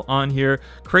grille on here.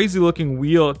 Crazy looking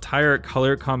wheel tire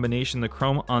color combination. The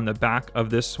chrome on the back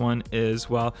of this one as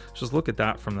well. Just look at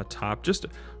that from the top. Just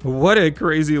what a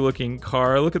crazy looking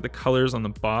car. Look at the colors on the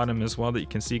bottom as well that you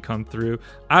can see come through.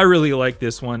 I really like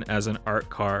this one as an art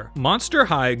car. Monster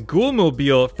High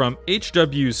Ghoulmobile from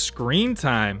HW Screen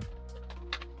Time.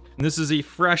 And this is a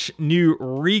fresh new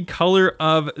recolor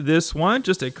of this one.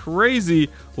 Just a crazy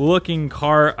looking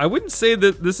car. I wouldn't say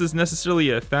that this is necessarily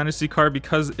a fantasy car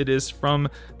because it is from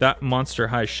that Monster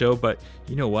High show, but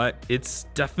you know what? It's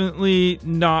definitely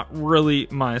not really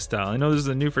my style. I know this is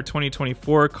a new for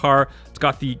 2024 car. It's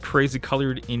got the crazy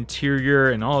colored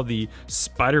interior and all the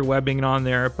spider webbing on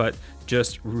there, but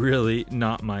just really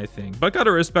not my thing. But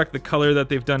gotta respect the color that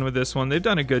they've done with this one. They've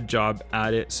done a good job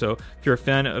at it. So if you're a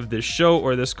fan of this show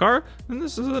or this car, then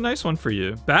this is a nice one for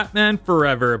you. Batman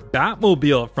Forever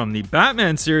Batmobile from the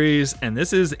Batman series. And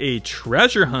this is a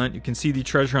treasure hunt. You can see the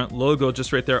treasure hunt logo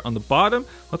just right there on the bottom.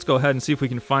 Let's go ahead and see if we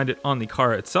can find it on the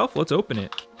car itself. Let's open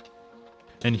it.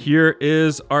 And here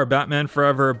is our Batman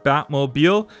Forever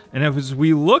Batmobile. And as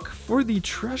we look for the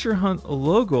treasure hunt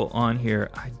logo on here,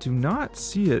 I do not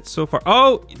see it so far.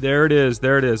 Oh, there it is.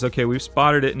 There it is. Okay, we've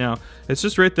spotted it now. It's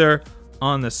just right there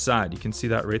on the side. You can see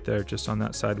that right there, just on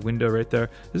that side window right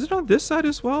there. Is it on this side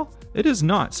as well? It is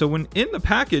not. So when in the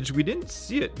package, we didn't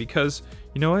see it because,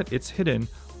 you know what? It's hidden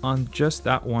on just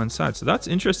that one side. So that's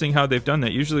interesting how they've done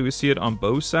that. Usually we see it on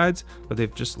both sides, but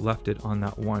they've just left it on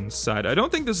that one side. I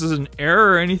don't think this is an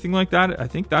error or anything like that. I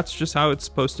think that's just how it's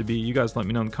supposed to be. You guys let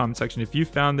me know in the comment section if you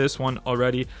found this one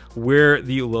already, where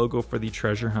the logo for the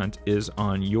treasure hunt is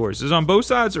on yours. Is it on both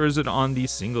sides or is it on the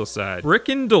single side? Brick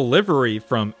and Delivery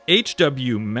from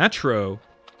HW Metro.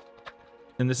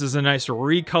 And this is a nice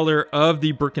recolor of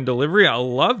the Brick and Delivery. I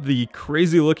love the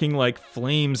crazy looking like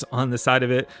flames on the side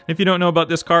of it. And if you don't know about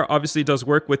this car, obviously it does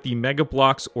work with the Mega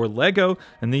Blocks or Lego,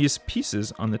 and these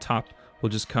pieces on the top will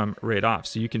just come right off.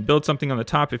 So you can build something on the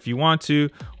top if you want to,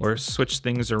 or switch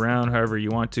things around however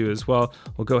you want to as well.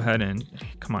 We'll go ahead and,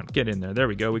 come on, get in there. There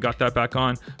we go. We got that back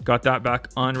on. Got that back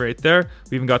on right there.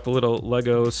 We even got the little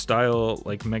Lego style,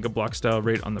 like Mega Block style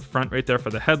right on the front right there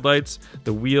for the headlights,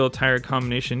 the wheel tire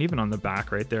combination, even on the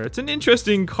back right there. It's an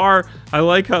interesting car. I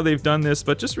like how they've done this,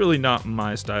 but just really not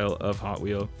my style of Hot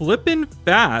Wheel. Flippin'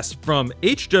 Fast from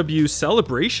HW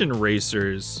Celebration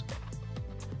Racers.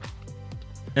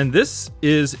 And this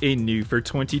is a new for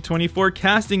 2024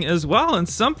 casting as well, and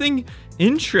something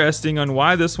interesting on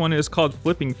why this one is called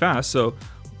Flipping Fast. So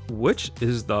which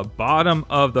is the bottom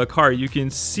of the car? You can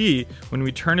see when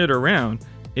we turn it around,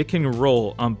 it can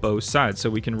roll on both sides. So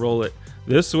we can roll it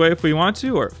this way if we want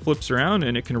to, or it flips around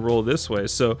and it can roll this way.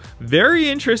 So very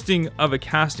interesting of a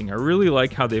casting. I really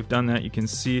like how they've done that. You can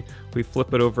see if we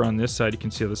flip it over on this side, you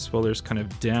can see the spoiler's kind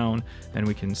of down, and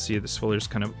we can see the spoiler's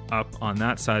kind of up on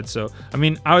that side. So I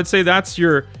mean, I would say that's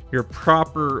your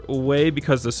proper way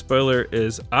because the spoiler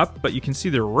is up, but you can see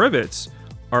the rivets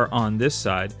are on this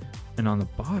side. And on the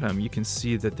bottom, you can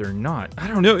see that they're not. I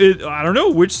don't know. I don't know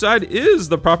which side is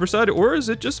the proper side, or is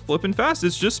it just flipping fast?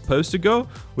 It's just supposed to go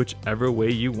whichever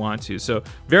way you want to. So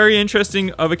very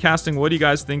interesting of a casting. What do you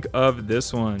guys think of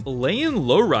this one? Laying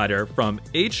Lowrider from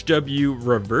HW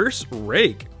Reverse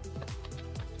Rake.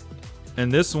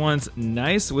 And this one's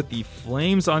nice with the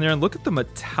flames on there. And look at the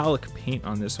metallic paint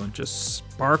on this one. Just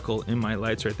sparkle in my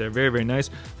lights right there. Very, very nice.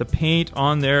 The paint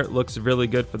on there looks really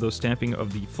good for those stamping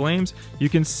of the flames. You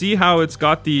can see how it's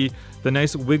got the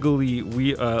nice wiggly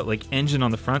like engine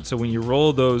on the front. So when you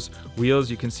roll those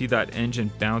wheels, you can see that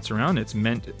engine bounce around. It's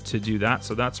meant to do that.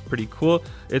 So that's pretty cool.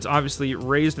 It's obviously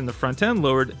raised in the front end,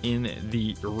 lowered in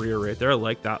the rear right there. I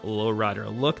like that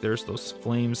lowrider look. There's those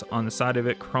flames on the side of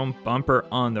it. Chrome bumper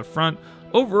on the front.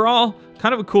 Overall,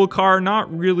 kind of a cool car.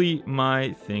 Not really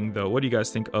my thing though. What do you guys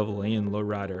think of Laying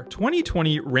Lowrider?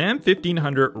 2020 Ram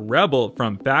 1500 Rebel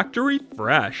from Factory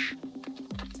Fresh.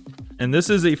 And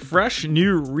this is a fresh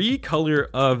new recolor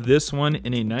of this one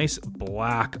in a nice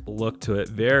black look to it.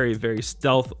 Very, very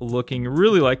stealth looking.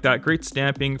 Really like that. Great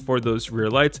stamping for those rear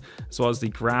lights, as well as the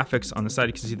graphics on the side.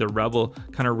 You can see the Rebel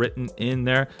kind of written in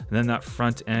there. And then that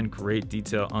front end, great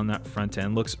detail on that front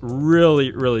end. Looks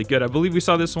really, really good. I believe we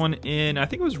saw this one in, I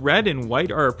think it was red and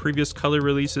white, our previous color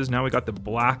releases. Now we got the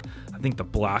black. I think the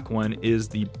black one is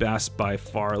the best by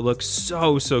far. It looks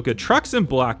so good. Trucks in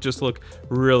black just look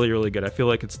really good. I feel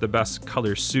like it's the best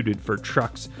color suited for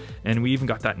trucks. And we even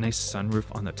got that nice sunroof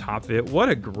on the top of it. What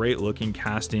a great looking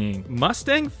casting.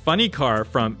 Mustang Funny Car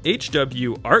from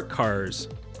HW Art Cars.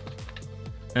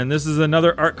 And this is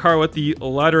another art car with the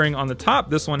lettering on the top.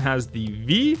 This one has the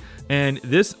V, and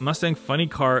this Mustang Funny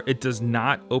Car, it does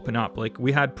not open up. Like,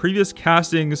 we had previous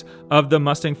castings of the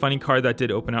Mustang Funny Car that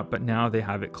did open up, but now they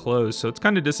have it closed. So it's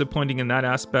kind of disappointing in that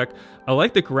aspect. I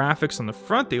like the graphics on the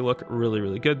front. They look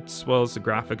really good, as well as the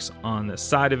graphics on the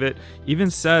side of it. Even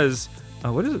says,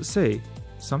 what does it say?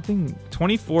 Something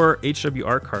 24 HW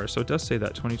Art Cars. So it does say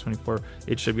that 2024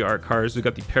 HW Art Cars. We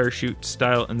got the parachute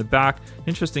style in the back.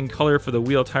 Interesting color for the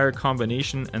wheel tire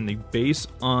combination and the base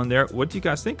on there. What do you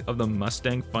guys think of the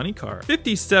Mustang Funny Car?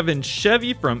 57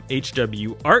 Chevy from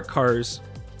HW Art Cars.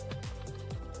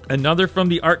 Another from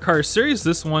the Art Car series,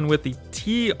 this one with the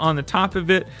T on the top of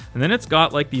it, and then it's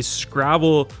got like the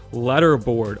Scrabble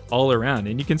letterboard all around,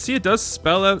 and you can see it does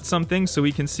spell out some things. So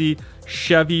we can see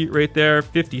Chevy right there,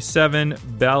 57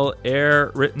 Bel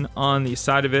Air written on the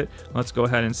side of it. Let's go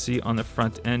ahead and see on the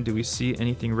front end. Do we see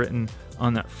anything written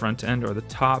on that front end or the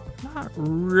top? Not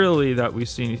really that we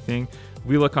see anything.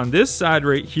 We look on this side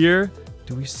right here.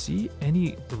 Do we see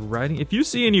any writing? If you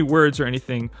see any words or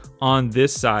anything on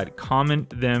this side, comment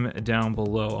them down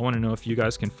below. I want to know if you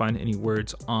guys can find any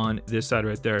words on this side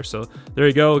right there. So there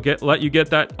you go. Let you get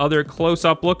that other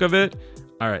close-up look of it.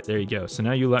 All right, there you go. So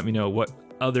now you let me know what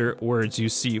other words you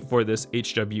see for this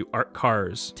HW Art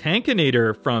Cars.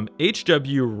 Tankinator from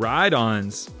HW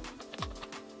Ride-Ons.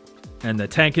 And the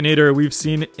Tankinator we've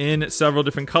seen in several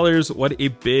different colors. What a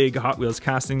big Hot Wheels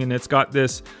casting, and it's got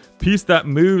this piece that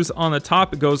moves on the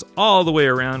top. It goes all the way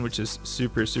around, which is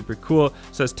super cool. It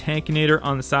says Tankinator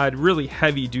on the side. Really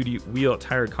heavy duty wheel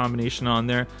tire combination on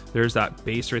there. There's that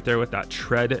base right there with that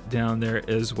tread down there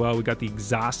as well. We got the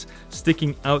exhaust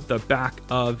sticking out the back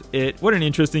of it. What an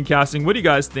interesting casting. What do you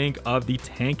guys think of the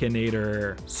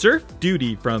Tankinator? Surf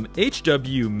Duty from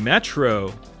HW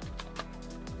Metro.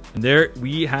 And there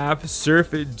we have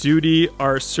Surf Duty,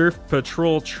 our Surf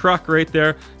Patrol truck right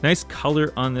there. Nice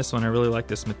color on this one. I really like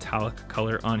this metallic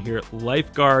color on here.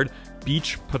 Lifeguard,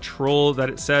 Beach Patrol that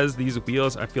it says. These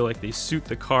wheels, I feel like they suit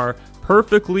the car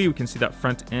perfectly. We can see that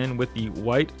front end with the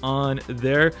white on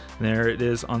there. And there it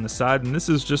is on the side. And this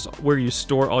is just where you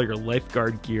store all your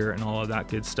lifeguard gear and all of that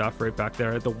good stuff right back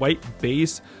there. The white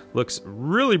base looks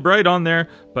really bright on there,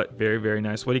 but very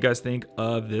nice. What do you guys think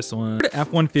of this one?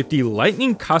 F-150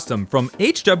 Lightning Custom from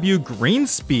HW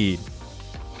Greenspeed.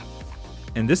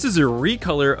 And this is a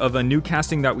recolor of a new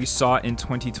casting that we saw in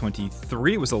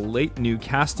 2023. It was a late new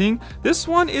casting. This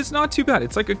one is not too bad.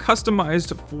 It's like a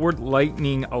customized Ford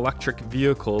Lightning electric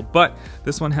vehicle, but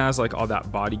this one has like all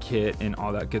that body kit and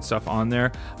all that good stuff on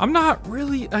there. I'm not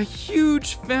really a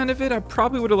huge fan of it. I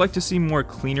probably would have liked to see more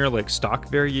cleaner like stock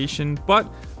variation,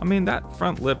 but I mean, that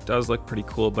front lip does look pretty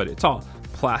cool, but it's all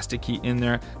plasticky in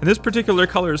there. And this particular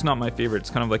color is not my favorite. It's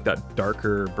kind of like that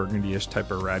darker burgundy-ish type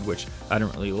of red, which I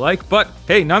don't really like. But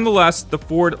hey, nonetheless, the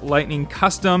Ford Lightning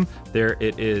Custom, there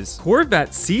it is. Corvette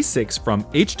C6 from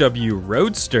HW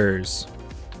Roadsters.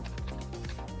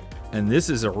 And this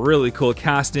is a really cool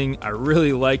casting. I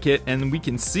really like it. And we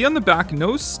can see on the back,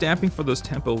 no stamping for those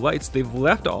tempo lights. They've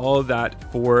left all of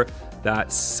that for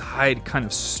that side kind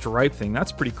of stripe thing.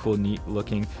 That's pretty cool, neat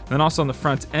looking. And then also on the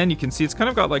front end, you can see it's kind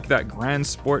of got like that Grand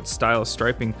Sport style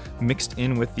striping mixed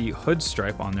in with the hood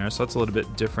stripe on there. So that's a little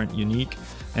bit different, unique.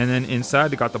 And then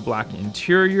inside, they got the black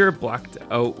interior, blacked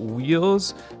out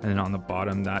wheels. And then on the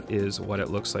bottom, that is what it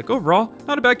looks like. Overall,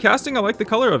 not a bad casting. I like the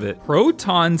color of it.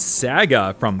 Proton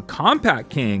Saga from Compact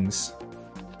Kings.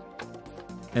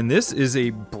 And this is a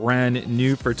brand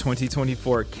new for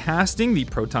 2024 casting, the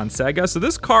Proton Saga. So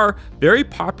this car, very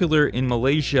popular in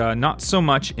Malaysia, not so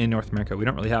much in North America. We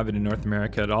don't really have it in North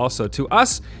America at all. So to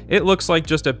us, it looks like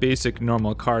just a basic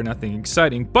normal car, nothing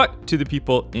exciting. But to the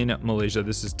people in Malaysia,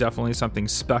 this is definitely something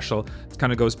special. It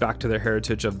kind of goes back to their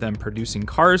heritage of them producing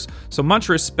cars. So much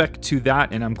respect to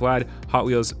that, and I'm glad Hot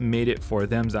Wheels made it for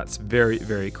them. That's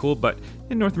very cool. But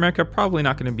in North America, probably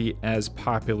not going to be as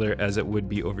popular as it would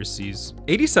be overseas.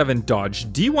 87 Dodge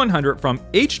D100 from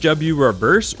HW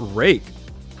Reverse Rake.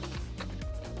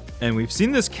 And we've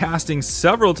seen this casting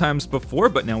several times before,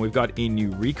 but now we've got a new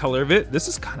recolor of it. This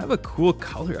is kind of a cool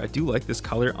color. I do like this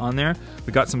color on there.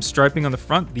 We got some striping on the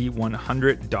front, the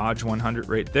 100 Dodge 100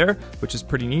 right there, which is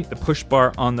pretty neat. The push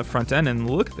bar on the front end, and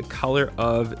look at the color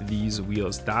of these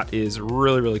wheels. That is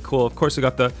really, really cool. Of course, we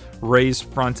got the raised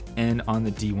front end on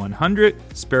the D100,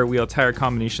 spare wheel tire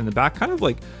combination in the back, kind of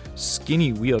like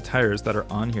skinny wheel tires that are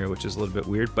on here, which is a little bit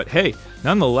weird, but hey,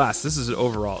 nonetheless, this is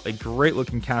overall a great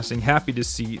looking casting. Happy to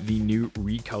see the new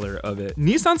recolor of it.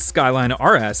 Nissan Skyline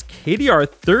RS KDR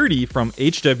 30 from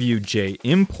HWJ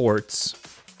Imports.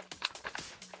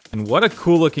 And what a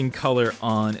cool looking color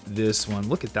on this one.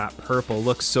 Look at that purple,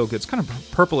 looks so good. It's kind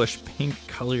of purplish pink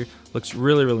color. Looks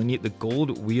really, really neat. The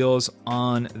gold wheels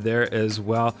on there as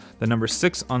well. The number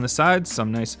 6 on the side,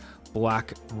 some nice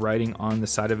black writing on the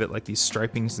side of it, like these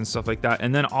stripings and stuff like that.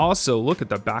 And then also look at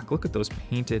the back, look at those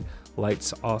painted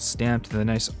lights all stamped, the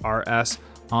nice RS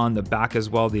on the back as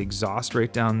well, the exhaust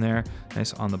right down there,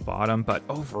 nice on the bottom. But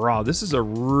overall, this is a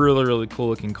really, really cool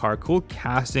looking car, cool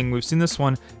casting. We've seen this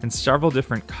one in several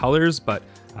different colors, but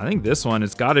I think this one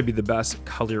has got to be the best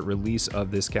color release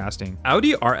of this casting.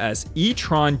 Audi RS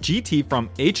e-tron GT from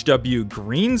HW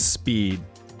Greenspeed.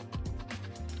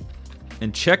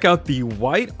 And check out the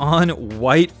white on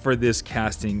white for this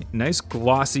casting. Nice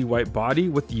glossy white body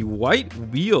with the white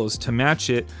wheels to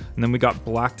match it. And then we got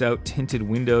blacked out tinted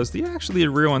windows. The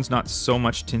rear one's not so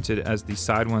much tinted as the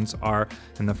side ones are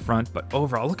in the front, but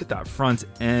overall, look at that front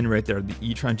end right there, the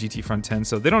e-tron GT front end.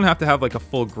 So they don't have to have like a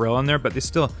full grille on there, but they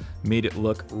still made it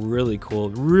look really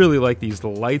cool. Really like these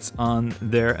lights on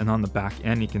there, and on the back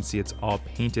end, you can see it's all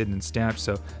painted and stamped.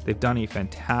 So they've done a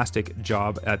fantastic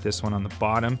job at this one on the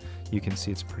bottom. You can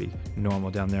see it's pretty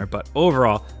normal down there, but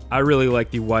overall, I really like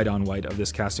the white on white of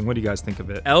this casting. What do you guys think of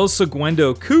it? El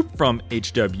Segundo Coupe from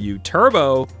HW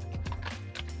Turbo.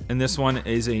 And this one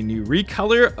is a new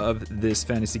recolor of this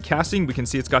fantasy casting. We can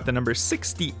see it's got the number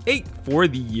 68 for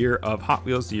the year of Hot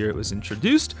Wheels, the year it was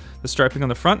introduced. The striping on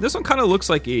the front. This one kind of looks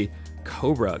like a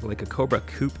Cobra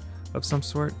Coupe of some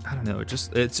sort. I don't know,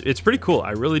 it's pretty cool.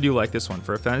 I really do like this one.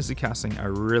 For a fantasy casting, I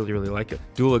really, really like it.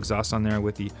 Dual exhaust on there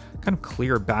with the kind of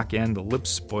clear back end, the lip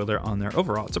spoiler on there.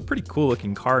 Overall, it's a pretty cool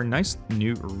looking car. Nice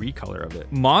new recolor of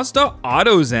it. Mazda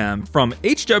AutoZam from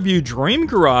HW Dream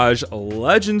Garage,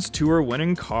 Legends Tour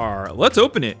winning car. Let's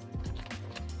open it.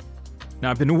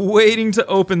 Now, I've been waiting to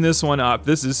open this one up.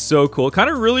 This is so cool. Kind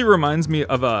of really reminds me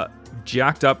of a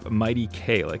jacked up Mighty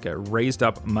K, like a raised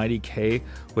up Mighty K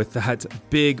with that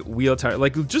big wheel tire.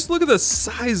 Like, just look at the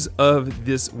size of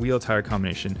this wheel tire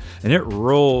combination, and it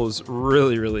rolls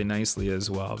really, really nicely as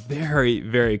well. Very,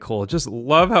 very cool. Just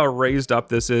love how raised up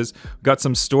this is. We've got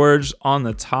some storage on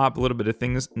the top, a little bit of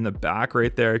things in the back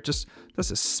right there. Just the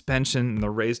suspension and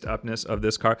the raised upness of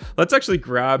this car. Let's actually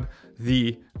grab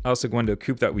the El Segundo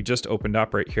Coupe that we just opened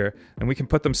up right here, and we can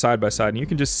put them side by side, and you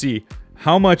can just see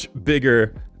how much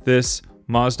bigger this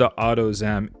Mazda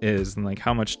AutoZam is, and like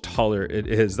how much taller it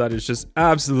is. That is just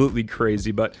absolutely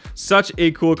crazy, but such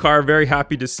a cool car. Very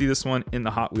happy to see this one in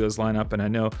the Hot Wheels lineup, and I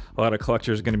know a lot of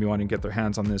collectors are going to be wanting to get their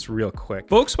hands on this real quick.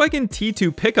 Volkswagen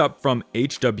T2 pickup from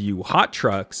HW Hot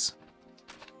Trucks.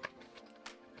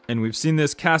 And we've seen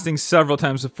this casting several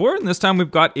times before, and this time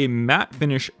we've got a matte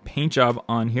finish paint job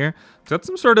on here. It's got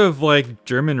some sort of like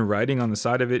German writing on the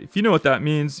side of it. If you know what that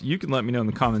means, you can let me know in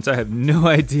the comments. I have no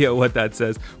idea what that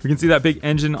says. We can see that big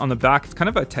engine on the back. It's kind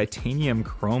of a titanium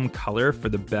chrome color for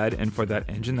the bed and for that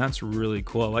engine. That's really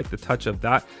cool. I like the touch of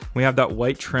that. We have that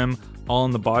white trim all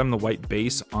on the bottom, the white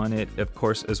base on it, of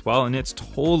course, as well. And it's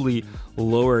totally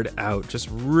lowered out. Just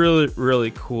really,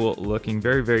 really cool looking.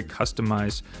 Very, very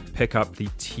customized pickup, the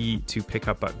T2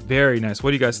 pickup, but very nice.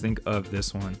 What do you guys think of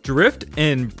this one? Drift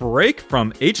and Brake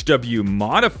from HW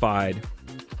Modified.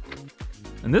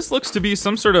 And this looks to be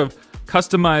some sort of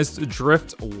customized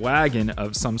drift wagon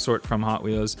of some sort from Hot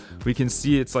Wheels. We can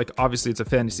see it's like, obviously it's a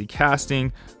fantasy casting.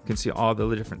 You can see all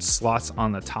the different slots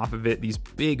on the top of it. These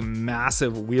big,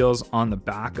 massive wheels on the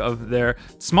back of there.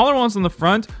 Smaller ones on the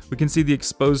front. We can see the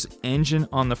exposed engine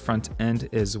on the front end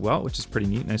as well, which is pretty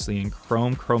neat. Nicely in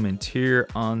chrome interior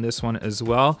on this one as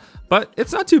well. But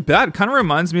it's not too bad. It kind of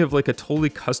reminds me of like a totally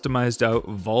customized out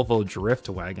Volvo drift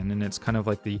wagon, and it's kind of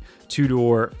like the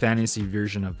two-door fantasy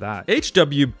version of that.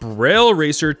 HW Braille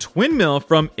Racer Twin Mill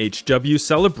from HW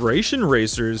Celebration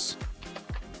Racers.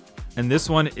 And this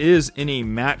one is in a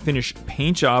matte finish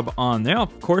paint job on there.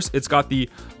 Of course, it's got the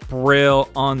Braille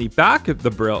on the back, of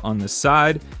the Braille on the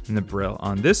side, and in the Braille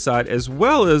on this side, as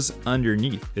well as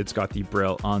underneath. It's got the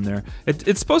Braille on there.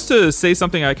 It's supposed to say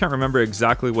something. I can't remember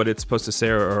exactly what it's supposed to say,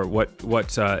 or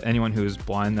what anyone who is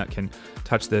blind that can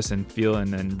touch this and feel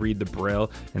and then read the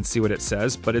Braille and see what it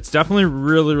says. But it's definitely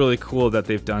really, really cool that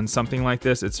they've done something like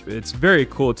this. It's very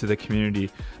cool to the community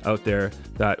out there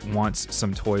that wants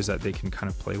some toys that they can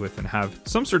kind of play with and have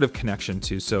some sort of connection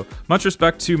to. So much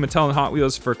respect to Mattel and Hot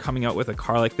Wheels for coming out with a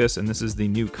car like this, and this is the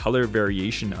new color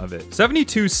variation of it.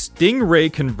 72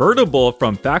 Stingray convertible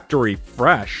from Factory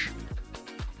Fresh.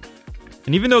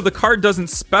 And even though the card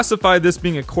doesn't specify this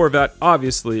being a Corvette,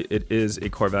 obviously it is a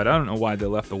Corvette. I don't know why they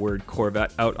left the word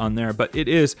Corvette out on there, but it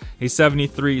is a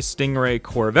 73 Stingray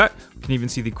Corvette. You can even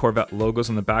see the Corvette logos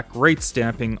on the back. Great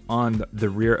stamping on the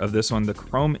rear of this one. The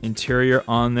chrome interior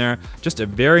on there. Just a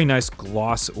very nice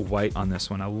gloss white on this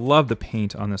one. I love the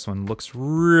paint on this one. Looks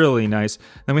really nice.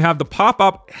 Then we have the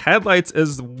pop-up headlights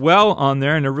as well on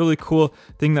there, and a really cool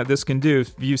thing that this can do.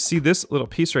 If you see this little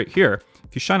piece right here,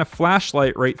 if you shine a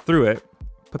flashlight right through it,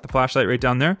 put the flashlight right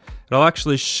down there, it'll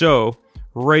actually show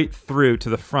right through to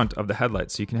the front of the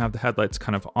headlights, so you can have the headlights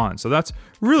kind of on. So that's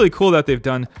really cool that they've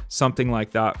done something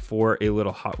like that for a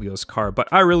little Hot Wheels car. But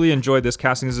I really enjoyed this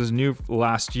casting. This is new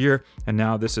last year, and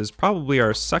now this is probably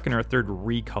our second or third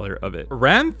recolor of it.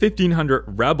 Ram 1500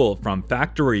 Rebel from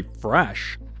Factory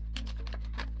Fresh.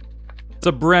 It's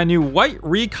a brand new white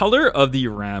recolor of the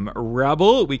Ram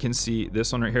Rebel. We can see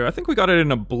this one right here. I think we got it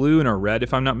in a blue and a red,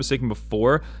 if I'm not mistaken,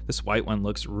 before. This white one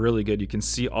looks really good. You can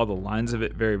see all the lines of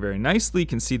it very, very nicely. You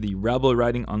can see the Rebel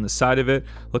writing on the side of it.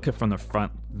 Look at from the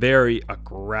front, very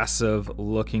aggressive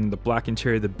looking. The black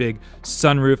interior, the big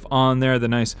sunroof on there, the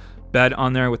nice bed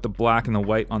on there with the black and the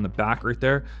white on the back right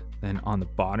there. Then on the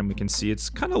bottom, we can see it's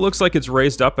kind of looks like it's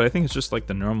raised up, but I think it's just like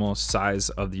the normal size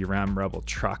of the Ram Rebel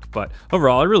truck. But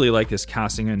overall, I really like this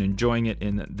casting and enjoying it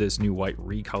in this new white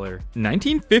recolor.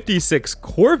 1956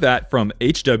 Corvette from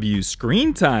HW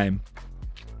Screen Time.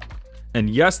 And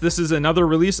yes, this is another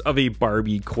release of a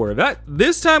Barbie Corvette.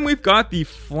 This time we've got the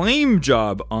flame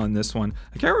job on this one.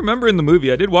 I can't remember in the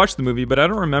movie. I did watch the movie, but I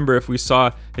don't remember if we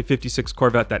saw a 56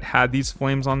 Corvette that had these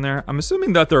flames on there. I'm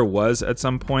assuming that there was at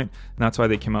some point, and that's why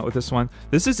they came out with this one.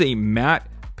 This is a matte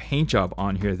paint job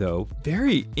on here though.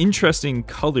 Very interesting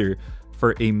color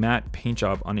for a matte paint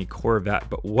job on a Corvette.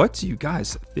 But what do you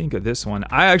guys think of this one?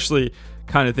 I actually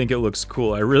kind of think it looks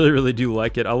cool. I really, really do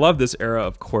like it. I love this era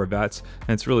of Corvettes, and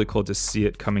it's really cool to see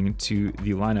it coming into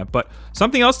the lineup. But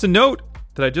something else to note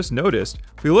that I just noticed,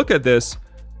 if we look at this,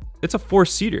 it's a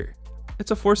four-seater.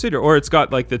 It's a four-seater, or it's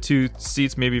got like the two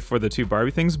seats maybe for the two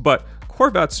Barbie things, but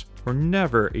Corvettes were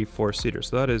never a four-seater.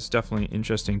 So that is definitely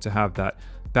interesting to have that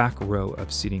back row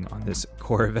of seating on this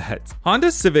Corvette.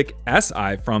 Honda Civic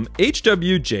Si from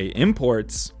HWJ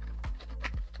Imports.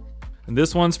 And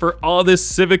this one's for all the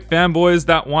Civic fanboys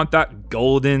that want that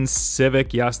golden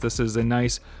Civic. Yes, this is a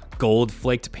nice gold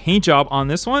flaked paint job on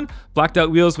this one. Blacked out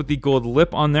wheels with the gold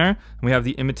lip on there. And we have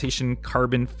the imitation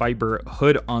carbon fiber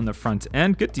hood on the front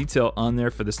end. Good detail on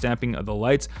there for the stamping of the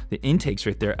lights. The intakes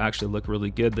right there actually look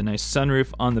really good. The nice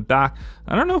sunroof on the back.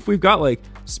 I don't know if we've got like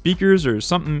speakers or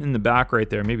something in the back right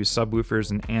there. Maybe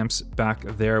subwoofers and amps back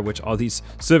there, which all these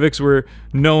Civics were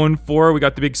known for. We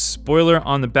got the big spoiler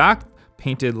on the back.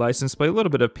 Painted license plate, a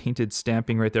little bit of painted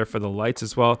stamping right there for the lights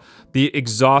as well. The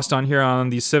exhaust on here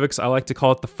on these Civics, I like to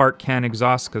call it the fart can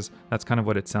exhaust because that's kind of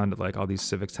what it sounded like. All these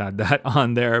Civics had that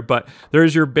on there. But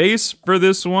there's your base for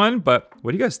this one. But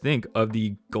what do you guys think of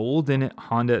the golden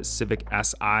Honda Civic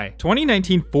Si?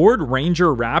 2019 Ford Ranger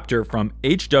Raptor from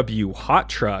HW Hot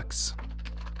Trucks.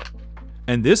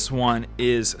 And this one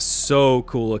is so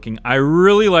cool looking. I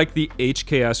really like the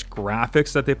HKS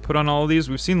graphics that they put on all of these.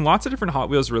 We've seen lots of different Hot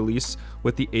Wheels release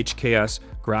with the HKS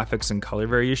graphics and color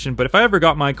variation, but if I ever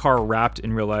got my car wrapped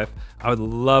in real life, I would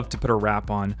love to put a wrap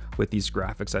on with these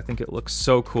graphics. I think it looks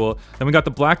so cool. Then we got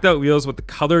the blacked out wheels with the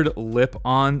colored lip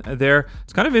on there.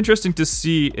 It's kind of interesting to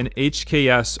see an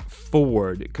HKS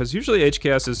Ford, because usually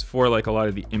HKS is for like a lot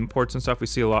of the imports and stuff. We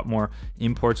see a lot more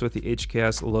imports with the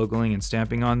HKS logoing and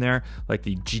stamping on there, like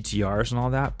the GTRs and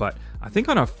all that. But I think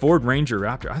on a Ford Ranger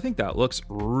Raptor, I think that looks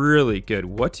really good.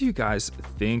 What do you guys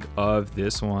think of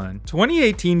this one?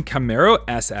 2018 Camaro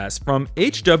SS from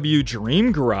HW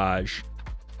Dream Garage.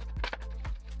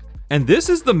 And this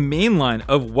is the main line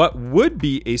of what would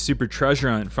be a super treasure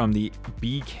hunt from the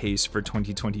B case for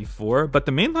 2024, but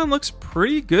the main line looks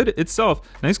pretty good itself.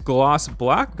 Nice gloss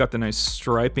black, got the nice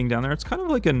striping down there. It's kind of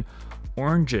like an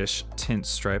orangish tint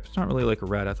stripe. It's not really like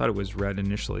red. I thought it was red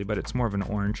initially, but it's more of an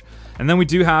orange. And then we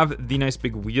do have the nice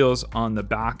big wheels on the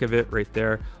back of it right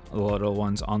there, the little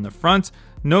ones on the front.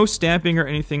 No stamping or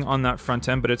anything on that front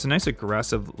end, but it's a nice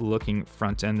aggressive looking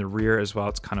front end. The rear as well,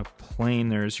 it's kind of plain.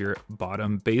 There's your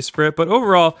bottom base for it. But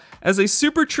overall, as a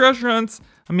super treasure hunt,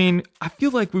 I mean, I feel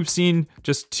like we've seen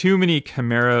just too many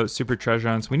Camaro super treasure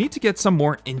hunts. We need to get some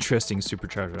more interesting super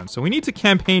treasure hunts. So we need to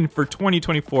campaign for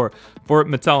 2024 for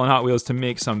Mattel and Hot Wheels to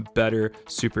make some better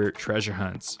super treasure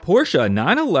hunts. Porsche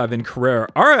 911 Carrera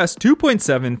RS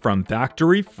 2.7 from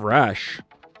Factory Fresh.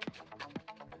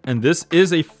 And this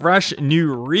is a fresh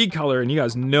new recolor, and you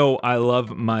guys know I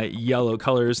love my yellow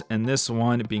colors, and this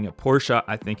one being a Porsche,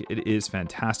 I think it is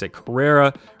fantastic.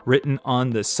 Carrera written on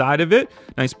the side of it.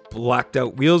 Nice blacked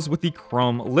out wheels with the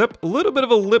chrome lip. A little bit of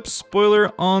a lip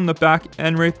spoiler on the back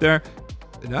end right there.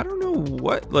 And I don't know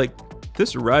what, like,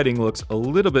 this writing looks a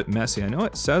little bit messy. I know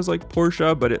it says like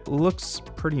Porsche, but it looks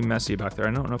pretty messy back there.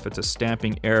 I don't know if it's a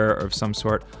stamping error of some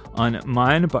sort on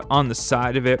mine, but on the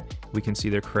side of it, we can see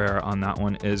the Carrera on that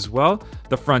one as well.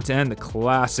 The front end, the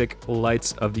classic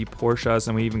lights of the Porsches,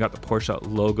 and we even got the Porsche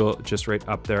logo just right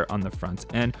up there on the front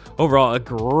end. Overall, a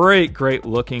great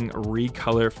looking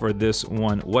recolor for this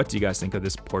one. What do you guys think of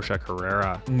this Porsche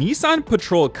Carrera? Nissan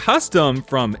Patrol Custom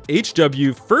from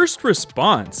HW First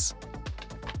Response.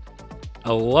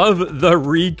 I love the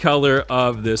recolor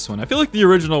of this one. I feel like the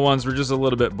original ones were just a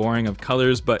little bit boring of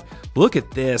colors, but look at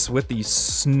this with the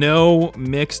snow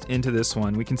mixed into this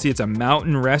one. We can see it's a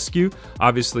mountain rescue.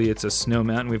 Obviously, it's a snow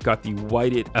mountain. We've got the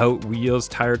whited out wheels,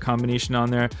 tire combination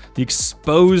on there, the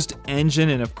exposed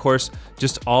engine, and of course,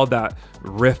 just all that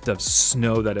rift of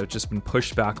snow that have just been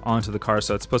pushed back onto the car,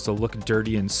 so it's supposed to look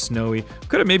dirty and snowy.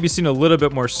 Could have maybe seen a little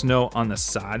bit more snow on the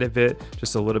side of it,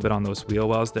 just a little bit on those wheel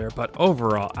wells there, but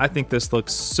overall, I think this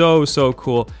looks so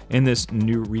cool in this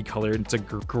new recolor. It's a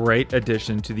great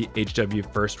addition to the HW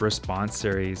First Response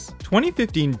series.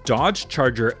 2015 Dodge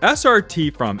Charger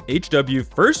SRT from HW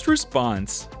First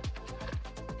Response.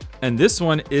 And this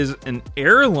one is an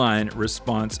airline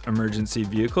response emergency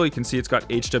vehicle. You can see it's got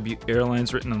HW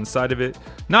Airlines written on the side of it.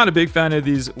 Not a big fan of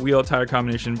these wheel tire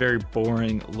combination, very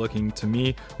boring looking to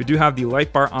me. We do have the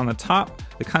light bar on the top,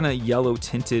 the kind of yellow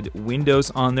tinted windows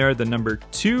on there, the number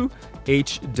 2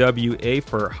 HWA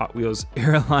for Hot Wheels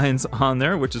Airlines on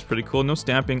there, which is pretty cool. No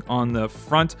stamping on the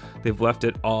front. They've left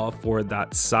it all for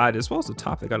that side as well as the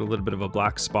top. They got a little bit of a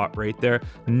black spot right there.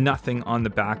 Nothing on the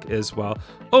back as well.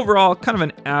 Overall, kind of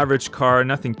an average car,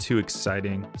 nothing too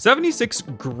exciting. 76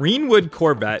 Greenwood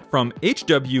Corvette from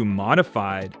HW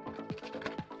Modified.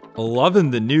 Loving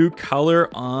the new color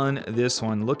on this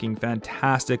one, looking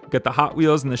fantastic. Got the Hot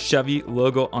Wheels and the Chevy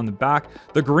logo on the back.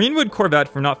 The Greenwood Corvette,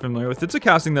 if you're not familiar with, it's a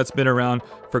casting that's been around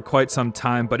for quite some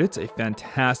time, but it's a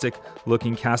fantastic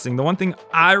looking casting. The one thing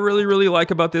I really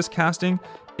like about this casting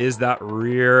is that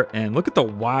rear end. Look at the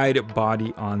wide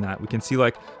body on that. We can see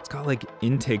like it's got like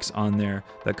intakes on there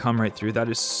that come right through. That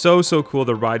is so cool.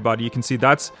 The wide body, you can see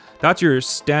that's your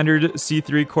standard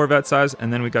C3 Corvette size,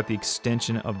 and then we got the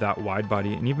extension of that wide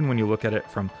body. And even when you look at it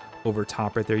from over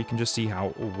top right there, you can just see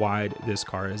how wide this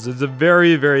car is. It's a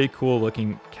very cool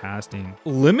looking casting.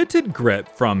 Limited Grip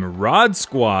from Rod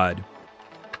Squad.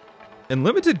 And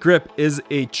Limited Grip is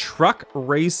a truck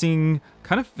racing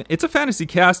kind of, it's a fantasy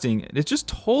casting. It's just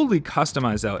totally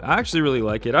customized out. I actually really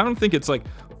like it. I don't think it's like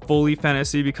fully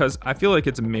fantasy because I feel like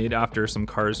it's made after some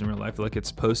cars in real life. Like it's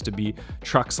supposed to be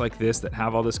trucks like this that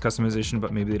have all this customization,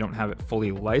 but maybe they don't have it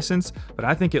fully licensed. But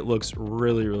I think it looks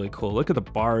really cool. Look at the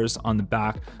bars on the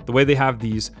back, the way they have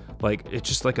these, like it's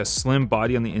just like a slim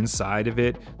body on the inside of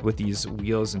it with these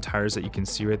wheels and tires that you can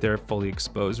see right there fully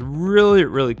exposed.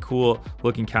 Really cool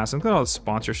looking casting. Look at all the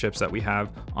sponsorships that we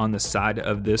have on the side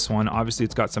of this one. Obviously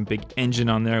it's got some big engine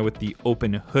on there with the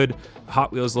open hood,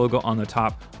 Hot Wheels logo on the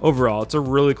top. Overall, it's a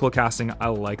really cool casting. I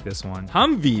like this one.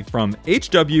 Humvee from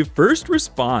HW First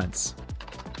Response.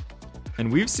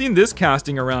 And we've seen this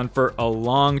casting around for a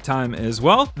long time as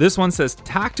well. This one says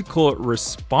Tactical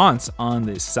Response on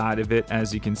the side of it,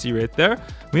 as you can see right there.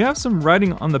 We have some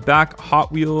writing on the back,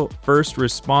 Hot Wheel First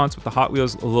Response with the Hot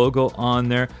Wheels logo on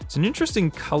there. It's an interesting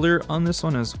color on this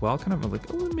one as well, kind of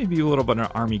like maybe a little bit of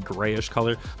an army grayish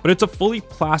color, but it's a fully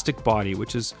plastic body,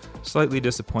 which is slightly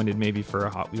disappointed maybe for a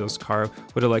Hot Wheels car.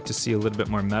 Would have liked to see a little bit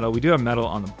more metal. We do have metal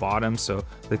on the bottom, so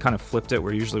they kind of flipped it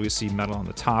where usually we see metal on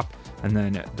the top and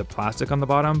then the plastic on the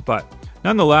bottom, but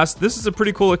nonetheless, this is a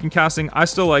pretty cool looking casting. I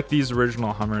still like these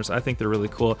original Hummers. I think they're really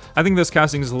cool. I think this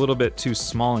casting is a little bit too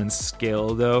small in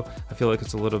scale though. I feel like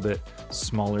it's a little bit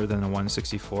smaller than a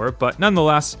 164, but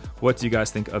nonetheless, what do you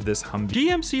guys think of this Humvee?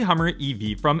 GMC Hummer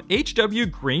EV from HW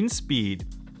Green Speed.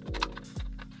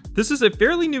 This is a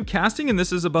fairly new casting, and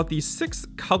this is about the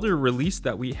 6th color release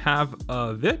that we have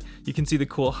of it. You can see the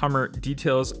cool Hummer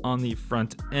details on the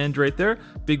front end right there.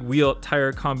 Big wheel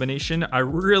tire combination. I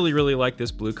really like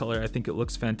this blue color. I think it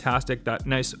looks fantastic. That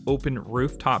nice open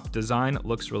rooftop design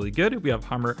looks really good. We have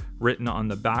Hummer written on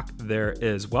the back there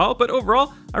as well. But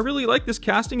overall, I really like this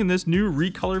casting, and this new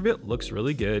recolor of it looks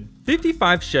really good.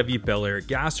 55 Chevy Bel Air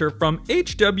Gasser from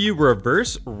HW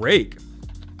Reverse Rake.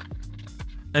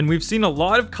 And we've seen a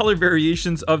lot of color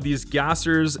variations of these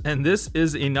gassers, and this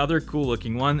is another cool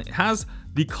looking one. It has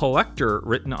the collector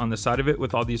written on the side of it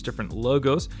with all these different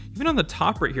logos. Even on the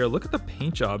top right here, look at the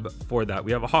paint job for that.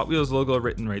 We have a Hot Wheels logo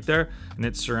written right there, and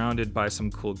it's surrounded by some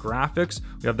cool graphics.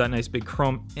 We have that nice big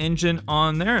chrome engine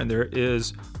on there, and there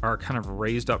is our kind of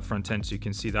raised up front end. So you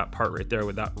can see that part right there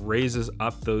where that raises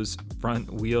up those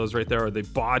front wheels right there, or the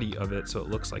body of it, so it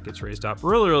looks like it's raised up.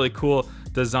 Really cool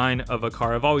design of a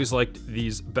car. I've always liked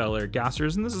these Bel Air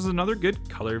gassers, and this is another good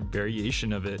color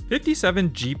variation of it.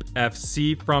 57 Jeep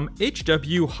FC from HW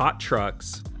Hot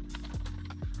Trucks.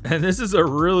 And this is a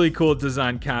really cool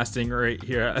design casting right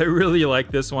here. I really like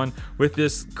this one with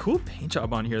this cool paint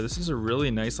job on here. This is a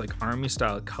really nice like army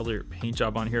style color paint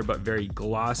job on here, but very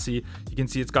glossy. You can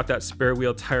see it's got that spare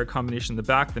wheel tire combination in the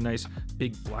back, the nice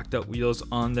big blacked out wheels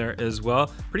on there as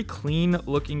well. Pretty clean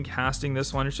looking casting,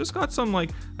 this one. It's just got some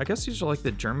like, I guess these are like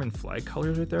the German flag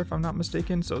colors right there if I'm not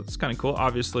mistaken. So it's kind of cool.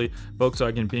 Obviously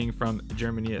Volkswagen being from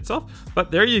Germany itself, but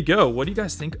there you go. What do you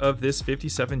guys think of this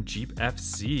 57 Jeep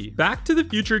FC? Back to the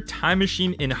Future Time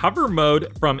Machine in hover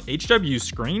mode from HW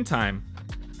Screen Time.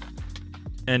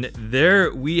 And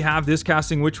there we have this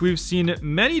casting, which we've seen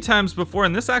many times before,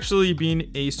 and this actually being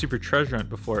a super treasure hunt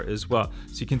before as well.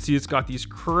 So you can see it's got these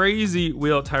crazy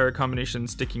wheel tire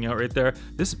combinations sticking out right there.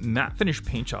 This matte finish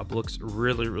paint job looks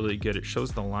really good. It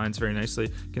shows the lines very nicely.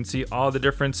 You can see all the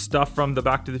different stuff from the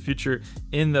Back to the Future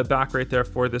in the back right there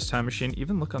for this time machine.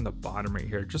 Even look on the bottom right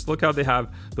here. Just look how they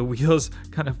have the wheels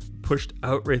kind of pushed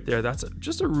out right there. That's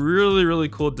just a really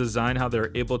cool design, how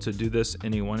they're able to do this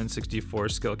in a 1 in 64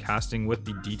 scale casting with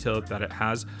the detail that it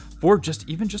has for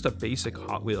even just a basic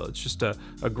Hot Wheel. It's just a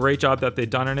great job that they've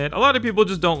done on it. A lot of people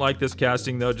just don't like this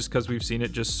casting though, just because we've seen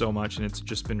it just so much and it's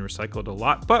just been recycled a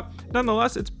lot, but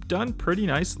nonetheless, it's done pretty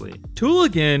nicely.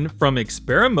 Tooligan from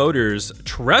Xpera Motors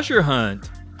Treasure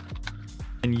Hunt.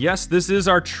 And yes, this is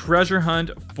our treasure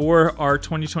hunt for our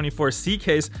 2024 C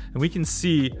case, and we can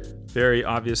see very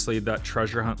obviously that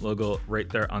treasure hunt logo right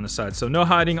there on the side. So no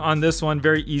hiding on this one,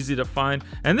 very easy to find.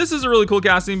 And this is a really cool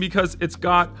casting because it's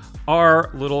got our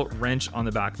little wrench on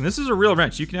the back. And this is a real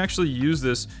wrench. You can actually use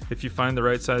this if you find the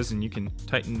right size, and you can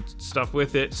tighten stuff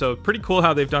with it. So pretty cool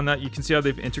how they've done that. You can see how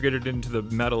they've integrated it into the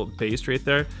metal base right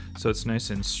there. So it's nice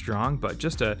and strong, but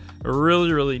just a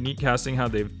really neat casting how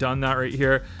they've done that right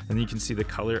here. And you can see the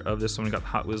color of this one. We got the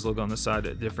Hot Wheels logo on the side,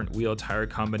 a different wheel tire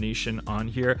combination on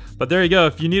here. But there you go.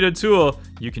 If you need a tool,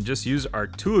 you can just use our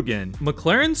Tooligan.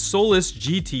 McLaren Solus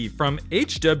GT from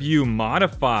HW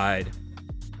Modified.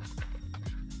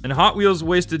 And Hot Wheels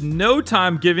wasted no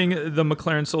time giving the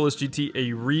McLaren Solus GT a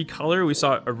recolor. We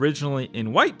saw it originally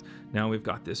in white. Now we've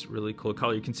got this really cool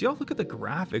color. You can see, oh, look at the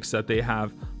graphics that they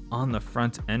have on the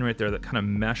front end right there that kind of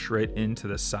mesh right into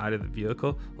the side of the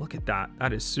vehicle. Look at that.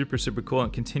 That is super cool,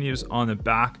 and continues on the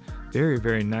back.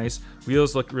 Very nice.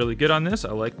 Wheels look really good on this.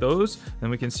 I like those. And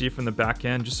we can see from the back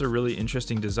end, just a really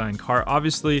interesting design car.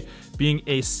 Obviously being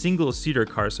a single-seater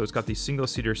car, so it's got the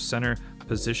single-seater center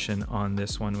position on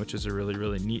this one, which is a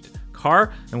really neat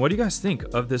car. And what do you guys think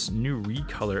of this new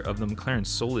recolor of the McLaren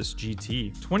Solus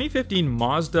GT? 2015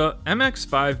 Mazda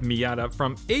MX-5 Miata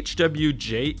from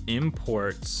HWJ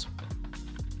Imports.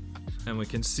 And we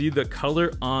can see the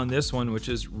color on this one, which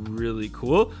is really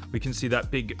cool. We can see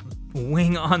that big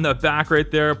wing on the back right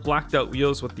there, blacked out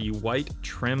wheels with the white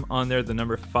trim on there, the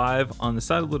number 5 on the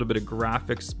side, a little bit of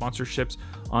graphics sponsorships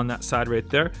on that side right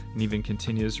there, and even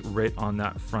continues right on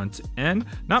that front end.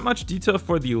 Not much detail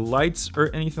for the lights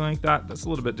or anything like that. That's a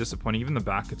little bit disappointing. Even the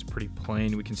back, it's pretty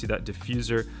plain. We can see that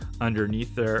diffuser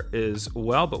underneath there as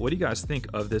well. But what do you guys think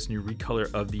of this new recolor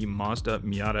of the Mazda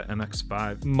Miata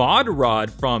MX-5? Mod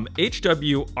Rod from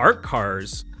HW Art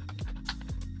Cars.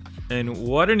 And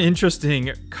what an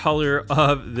interesting color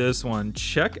of this one.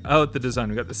 Check out the design.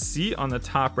 We got the C on the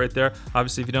top right there.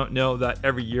 Obviously, if you don't know that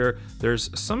every year there's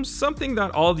something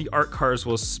that all the art cars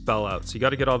will spell out. So you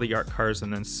got to get all the art cars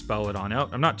and then spell it on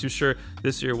out. I'm not too sure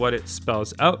this year what it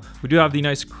spells out. We do have the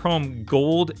nice chrome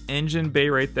gold engine bay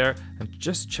right there. And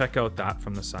just check out that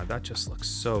from the side. That just looks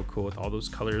so cool with all those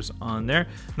colors on there.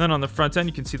 And then on the front end,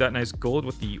 you can see that nice gold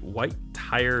with the white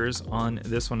tires on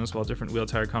this one as well. Different wheel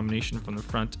tire combination from the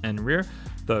front end and rear.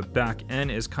 The back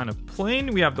end is kind of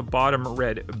plain. We have the bottom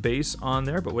red base on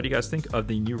there, but what do you guys think of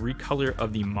the new recolor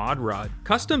of the mod rod?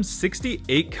 Custom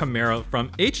 68 Camaro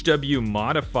from HW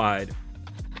Modified.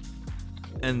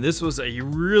 And this was a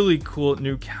really cool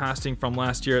new casting from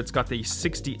last year. It's got the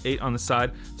 68 on the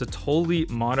side. It's a totally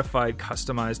modified,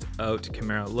 customized out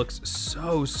Camaro. It looks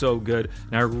so good.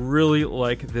 And I really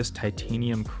like this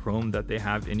titanium chrome that they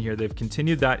have in here. They've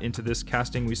continued that into this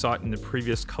casting. We saw it in the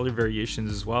previous color variations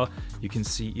as well. You can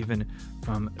see even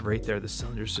from right there, the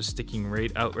cylinders just sticking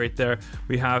right out right there.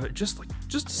 We have just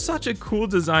such a cool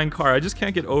design car. I just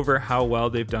can't get over how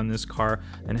well they've done this car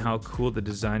and how cool the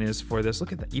design is for this.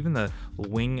 Look at that, even the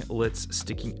winglets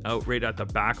sticking out right at the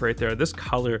back right there. This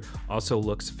color also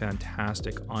looks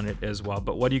fantastic on it as well.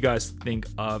 But what do you guys think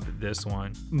of this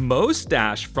one?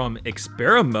 Mustache from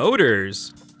Xpera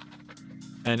Motors.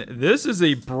 And this is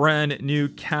a brand new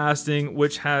casting,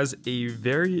 which has a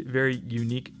very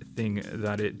unique thing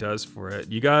that it does for it.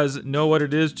 You guys know what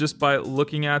it is just by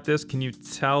looking at this. Can you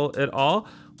tell at all?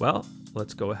 Well,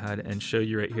 let's go ahead and show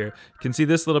you right here. You can see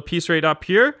this little piece right up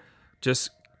here just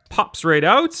pops right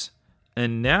out.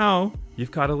 And now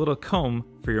you've got a little comb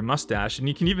for your mustache. And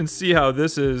you can even see how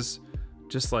this is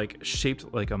just like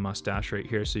shaped like a mustache right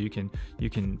here. So you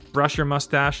can brush your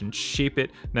mustache and shape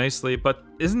it nicely. But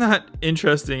isn't that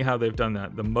interesting how they've done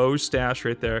that? The mustache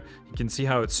right there, you can see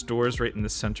how it stores right in the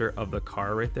center of the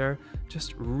car right there.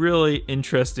 Just really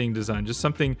interesting design, just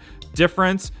something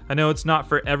different. I know it's not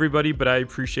for everybody, but I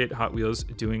appreciate Hot Wheels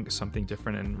doing something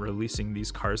different and releasing these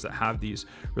cars that have these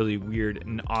really weird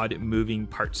and odd moving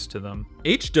parts to them.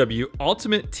 HW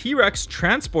Ultimate T-Rex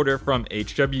Transporter from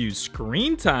HW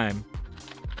Screen Time.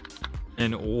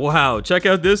 And wow, check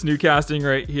out this new casting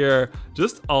right here.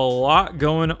 Just a lot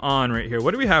going on right here.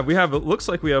 What do we have? It looks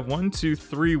like we have 1, 2,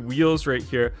 3 wheels right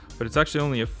here, but it's actually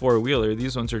only a 4-wheeler.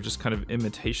 These ones are just kind of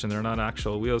imitation. They're not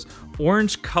actual wheels.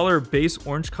 Orange color base,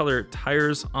 orange color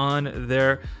tires on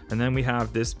there. And then we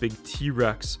have this big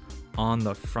T-Rex on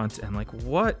the front end. Like,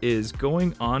 what is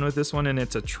going on with this one? And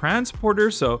it's a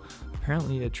transporter, so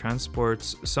apparently it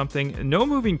transports something. No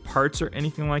moving parts or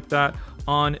anything like that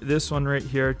on this one right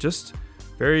here. Just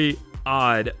very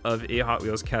odd of a Hot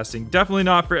Wheels casting. Definitely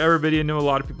not for everybody. I know a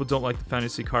lot of people don't like the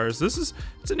fantasy cars. It's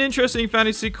an interesting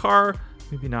fantasy car.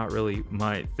 Maybe not really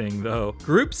my thing though.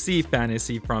 Group C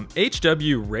Fantasy from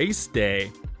HW Race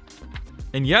Day.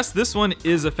 And yes, this one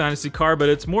is a fantasy car, but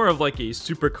it's more of like a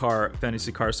supercar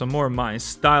fantasy car, so more my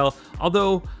style.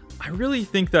 Although I really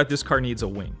think that this car needs a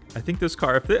wing. I think this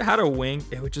car, if it had a wing,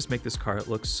 it would just make this car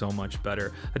look so much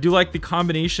better. I do like the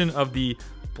combination of the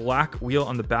black wheel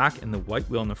on the back and the white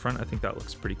wheel on the front. I think that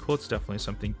looks pretty cool. It's definitely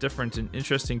something different and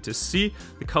interesting to see.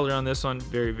 The color on this one,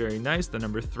 very nice. The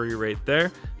number 3 right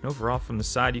there. And overall from the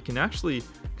side, you can actually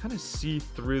kind of see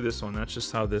through this one. That's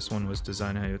just how this one was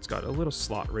designed. It's got a little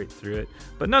slot right through it.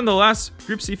 But nonetheless,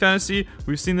 Group C Fantasy,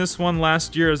 we've seen this one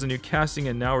last year as a new casting,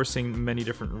 and now we're seeing many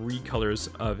different recolors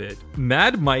of it.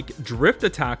 Mad Mike Drift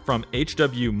Attack from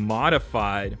HW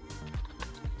Modified.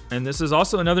 And this is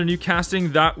also another new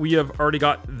casting that we have already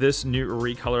got this new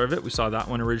recolor of it. We saw that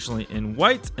one originally in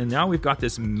white, and now we've got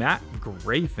this matte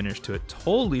gray finish to it.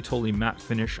 Totally matte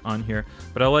finish on here,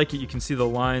 but I like it. You can see the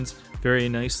lines very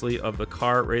nicely of the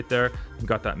car right there. We've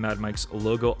got that Mad Mike's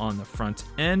logo on the front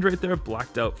end right there,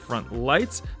 blacked out front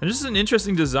lights. And this is an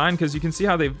interesting design because you can see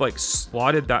how they've like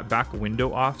slotted that back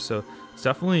window off. So it's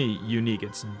definitely unique.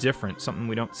 It's different, something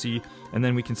we don't see. And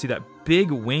then we can see that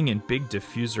big wing and big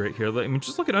diffuser right here. I mean,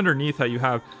 just look at underneath how you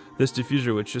have this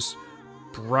diffuser, which just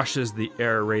brushes the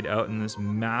air right out, and this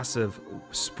massive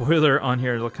spoiler on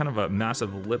here, kind of a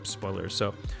massive lip spoiler.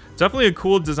 So definitely a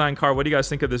cool design car. What do you guys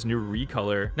think of this new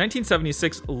recolor?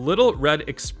 1976 Little Red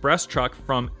Express truck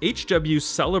from HW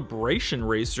Celebration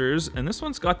Racers, and this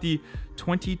one's got the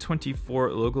 2024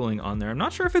 logoing on there. I'm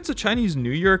not sure if it's a Chinese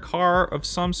New Year car of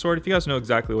some sort. If you guys know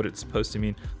exactly what it's supposed to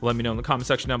mean, let me know in the comment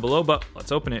section down below, but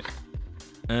let's open it.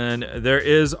 And there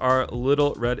is our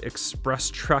Little Red Express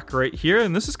truck right here.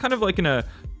 And this is kind of like in a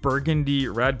burgundy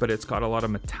red, but it's got a lot of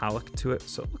metallic to it.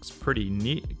 So it looks pretty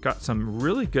neat. Got some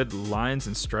really good lines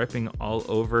and striping all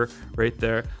over right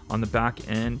there on the back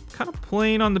end. Kind of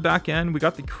plain on the back end. We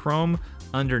got the chrome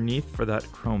underneath for that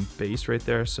chrome base right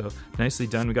there, so nicely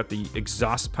done. We got the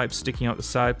exhaust pipe sticking out the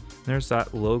side. There's that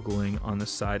logoing on the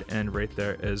side end right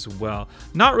there as well.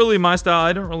 Not really my style.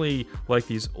 I don't really like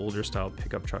these older style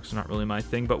pickup trucks. Not really my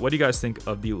thing. But what do you guys think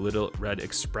of the Little Red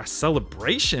Express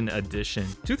Celebration Edition?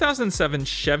 2007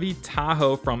 Chevy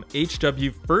Tahoe from HW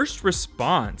First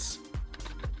Response.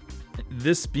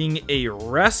 this being a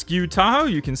rescue Tahoe,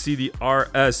 you can see the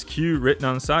RSQ written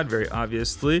on the side very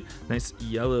obviously. Nice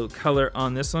yellow color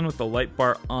on this one with the light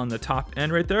bar on the top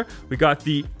end right there. We got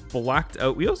the blacked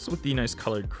out wheels with the nice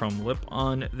colored chrome lip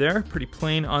on there. Pretty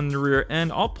plain on the rear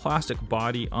end. All plastic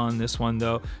body on this one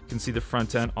though. You can see the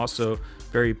front end also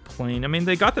very plain. I mean,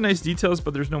 they got the nice details,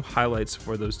 but there's no highlights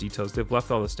for those details. They've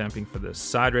left all the stamping for this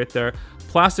side right there.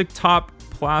 Plastic top,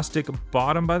 plastic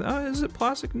bottom. Is it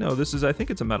plastic? No, this is, I think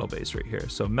it's a metal base right here.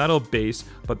 So metal base,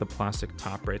 but the plastic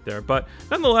top right there. But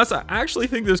nonetheless, I actually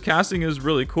think this casting is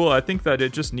really cool. I think that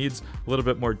it just needs a little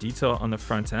bit more detail on the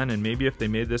front end, and maybe if they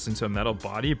made this into a metal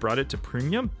body, brought it to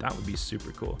premium, that would be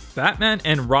super cool. Batman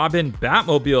and Robin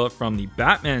Batmobile from the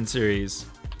Batman series.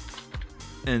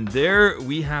 And there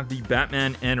we have the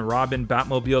Batman and Robin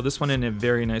Batmobile. This one in a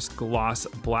very nice gloss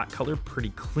black color,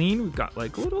 pretty clean. We've got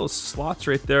like little slots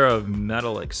right there of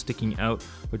metal like sticking out,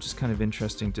 which is kind of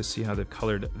interesting to see how they've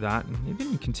colored that. And it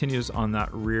even continues on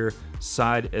that rear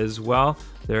side as well.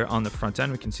 There on the front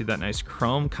end, we can see that nice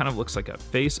chrome, kind of looks like a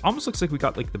face. Almost looks like we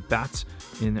got like the bats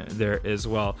in there as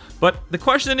well. But the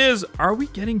question is, are we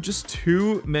getting just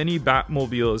too many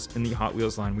Batmobiles in the Hot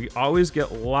Wheels line? We always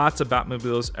get lots of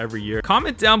Batmobiles every year.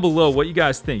 Comment down below what you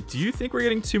guys think. Do you think we're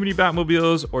getting too many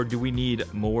Batmobiles, or do we need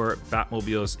more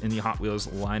Batmobiles in the Hot Wheels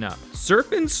lineup?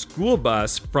 Surfin' School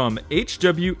Bus from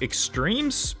HW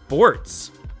Extreme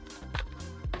Sports.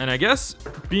 And I guess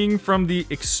being from the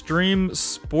extreme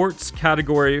sports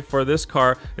category for this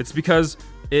car, it's because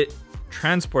it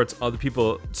transports other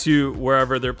people to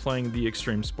wherever they're playing the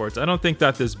extreme sports. I don't think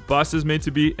that this bus is made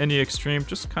to be any extreme,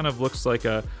 just kind of looks like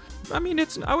a, I mean,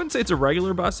 I wouldn't say it's a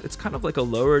regular bus. It's kind of like a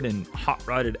lowered and hot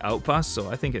rodded out bus.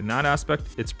 So I think in that aspect,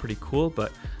 it's pretty cool,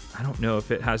 but I don't know if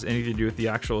it has anything to do with the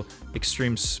actual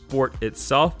extreme sport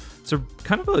itself. It's a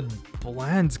kind of a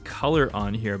bland color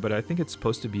on here, but I think it's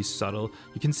supposed to be subtle.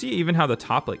 You can see even how the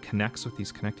top like connects with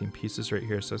these connecting pieces right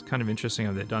here. So it's kind of interesting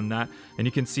how they've done that. And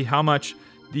you can see how much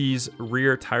these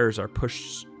rear tires are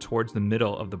pushed towards the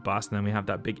middle of the bus, and then we have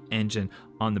that big engine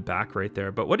on the back right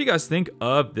there. But what do you guys think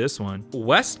of this one?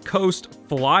 West Coast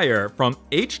Flyer from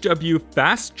HW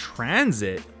Fast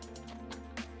Transit.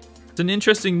 It's an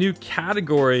interesting new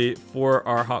category for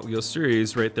our Hot Wheels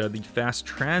series right there, the Fast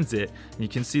Transit. And you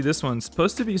can see this one's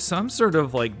supposed to be some sort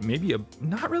of like maybe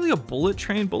not really a bullet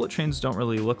train. Bullet trains don't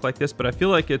really look like this, but I feel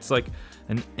like it's like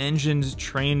an engine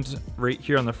trained right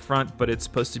here on the front, but it's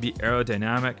supposed to be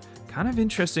aerodynamic. Kind of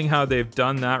interesting how they've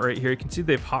done that right here. You can see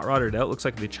they've hot rodded out. Looks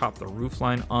like they chopped the roof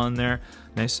line on there.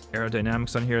 Nice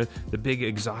aerodynamics on here. The big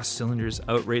exhaust cylinders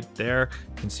out right there.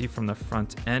 You can see from the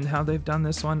front end how they've done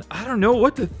this one. I don't know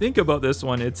what to think about this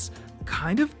one. It's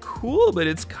kind of cool, but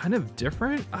it's kind of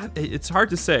different. It's hard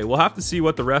to say. We'll have to see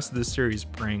what the rest of the series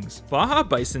brings. Baja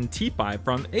Bison T5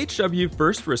 from HW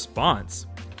First Response.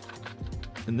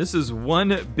 And this is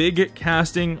one big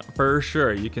casting for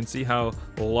sure. You can see how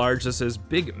large this is.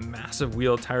 Big, massive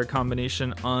wheel tire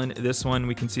combination on this one.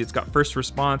 We can see it's got First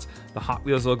Response, the Hot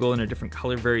Wheels logo in a different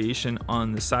color variation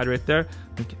on the side right there.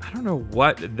 I don't know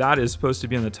what that is supposed to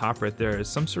be on the top right there. It's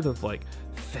some sort of like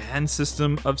fan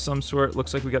system of some sort.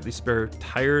 Looks like we got these spare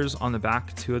tires on the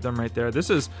back, 2 of them right there.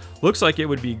 Looks like it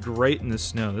would be great in the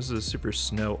snow. This is a super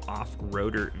snow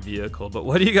off-roader vehicle. But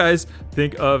what do you guys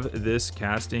think of this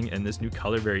casting and this new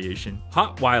color variation?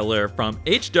 Hotweiler from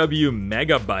HW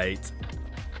Megabyte.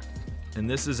 And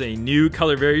this is a new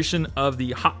color variation of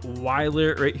the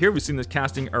Hotweiler right here. We've seen this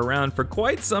casting around for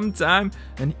quite some time,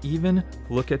 and even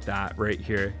look at that right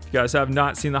here. If you guys have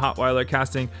not seen the Hotweiler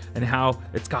casting and how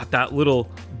it's got that little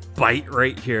bite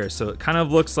right here. So it kind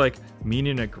of looks like mean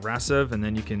and aggressive, and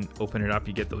then you can open it up,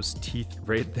 you get those teeth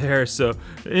right there. So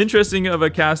interesting of a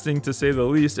casting to say the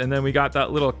least. And then we got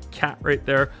that little cat right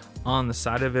there on the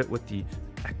side of it with the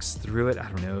X through it. I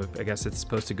don't know, I guess it's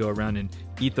supposed to go around and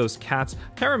eat those cats.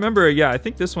 Can't remember. Yeah, I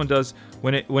think this one does.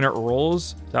 When it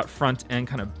rolls, that front end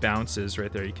kind of bounces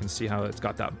right there. You can see how it's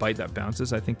got that bite that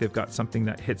bounces. I think they've got something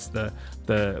that hits the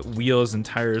wheels and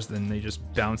tires, then they just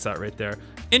bounce that right there.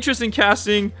 Interesting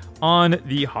casting on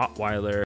the Hotweiler.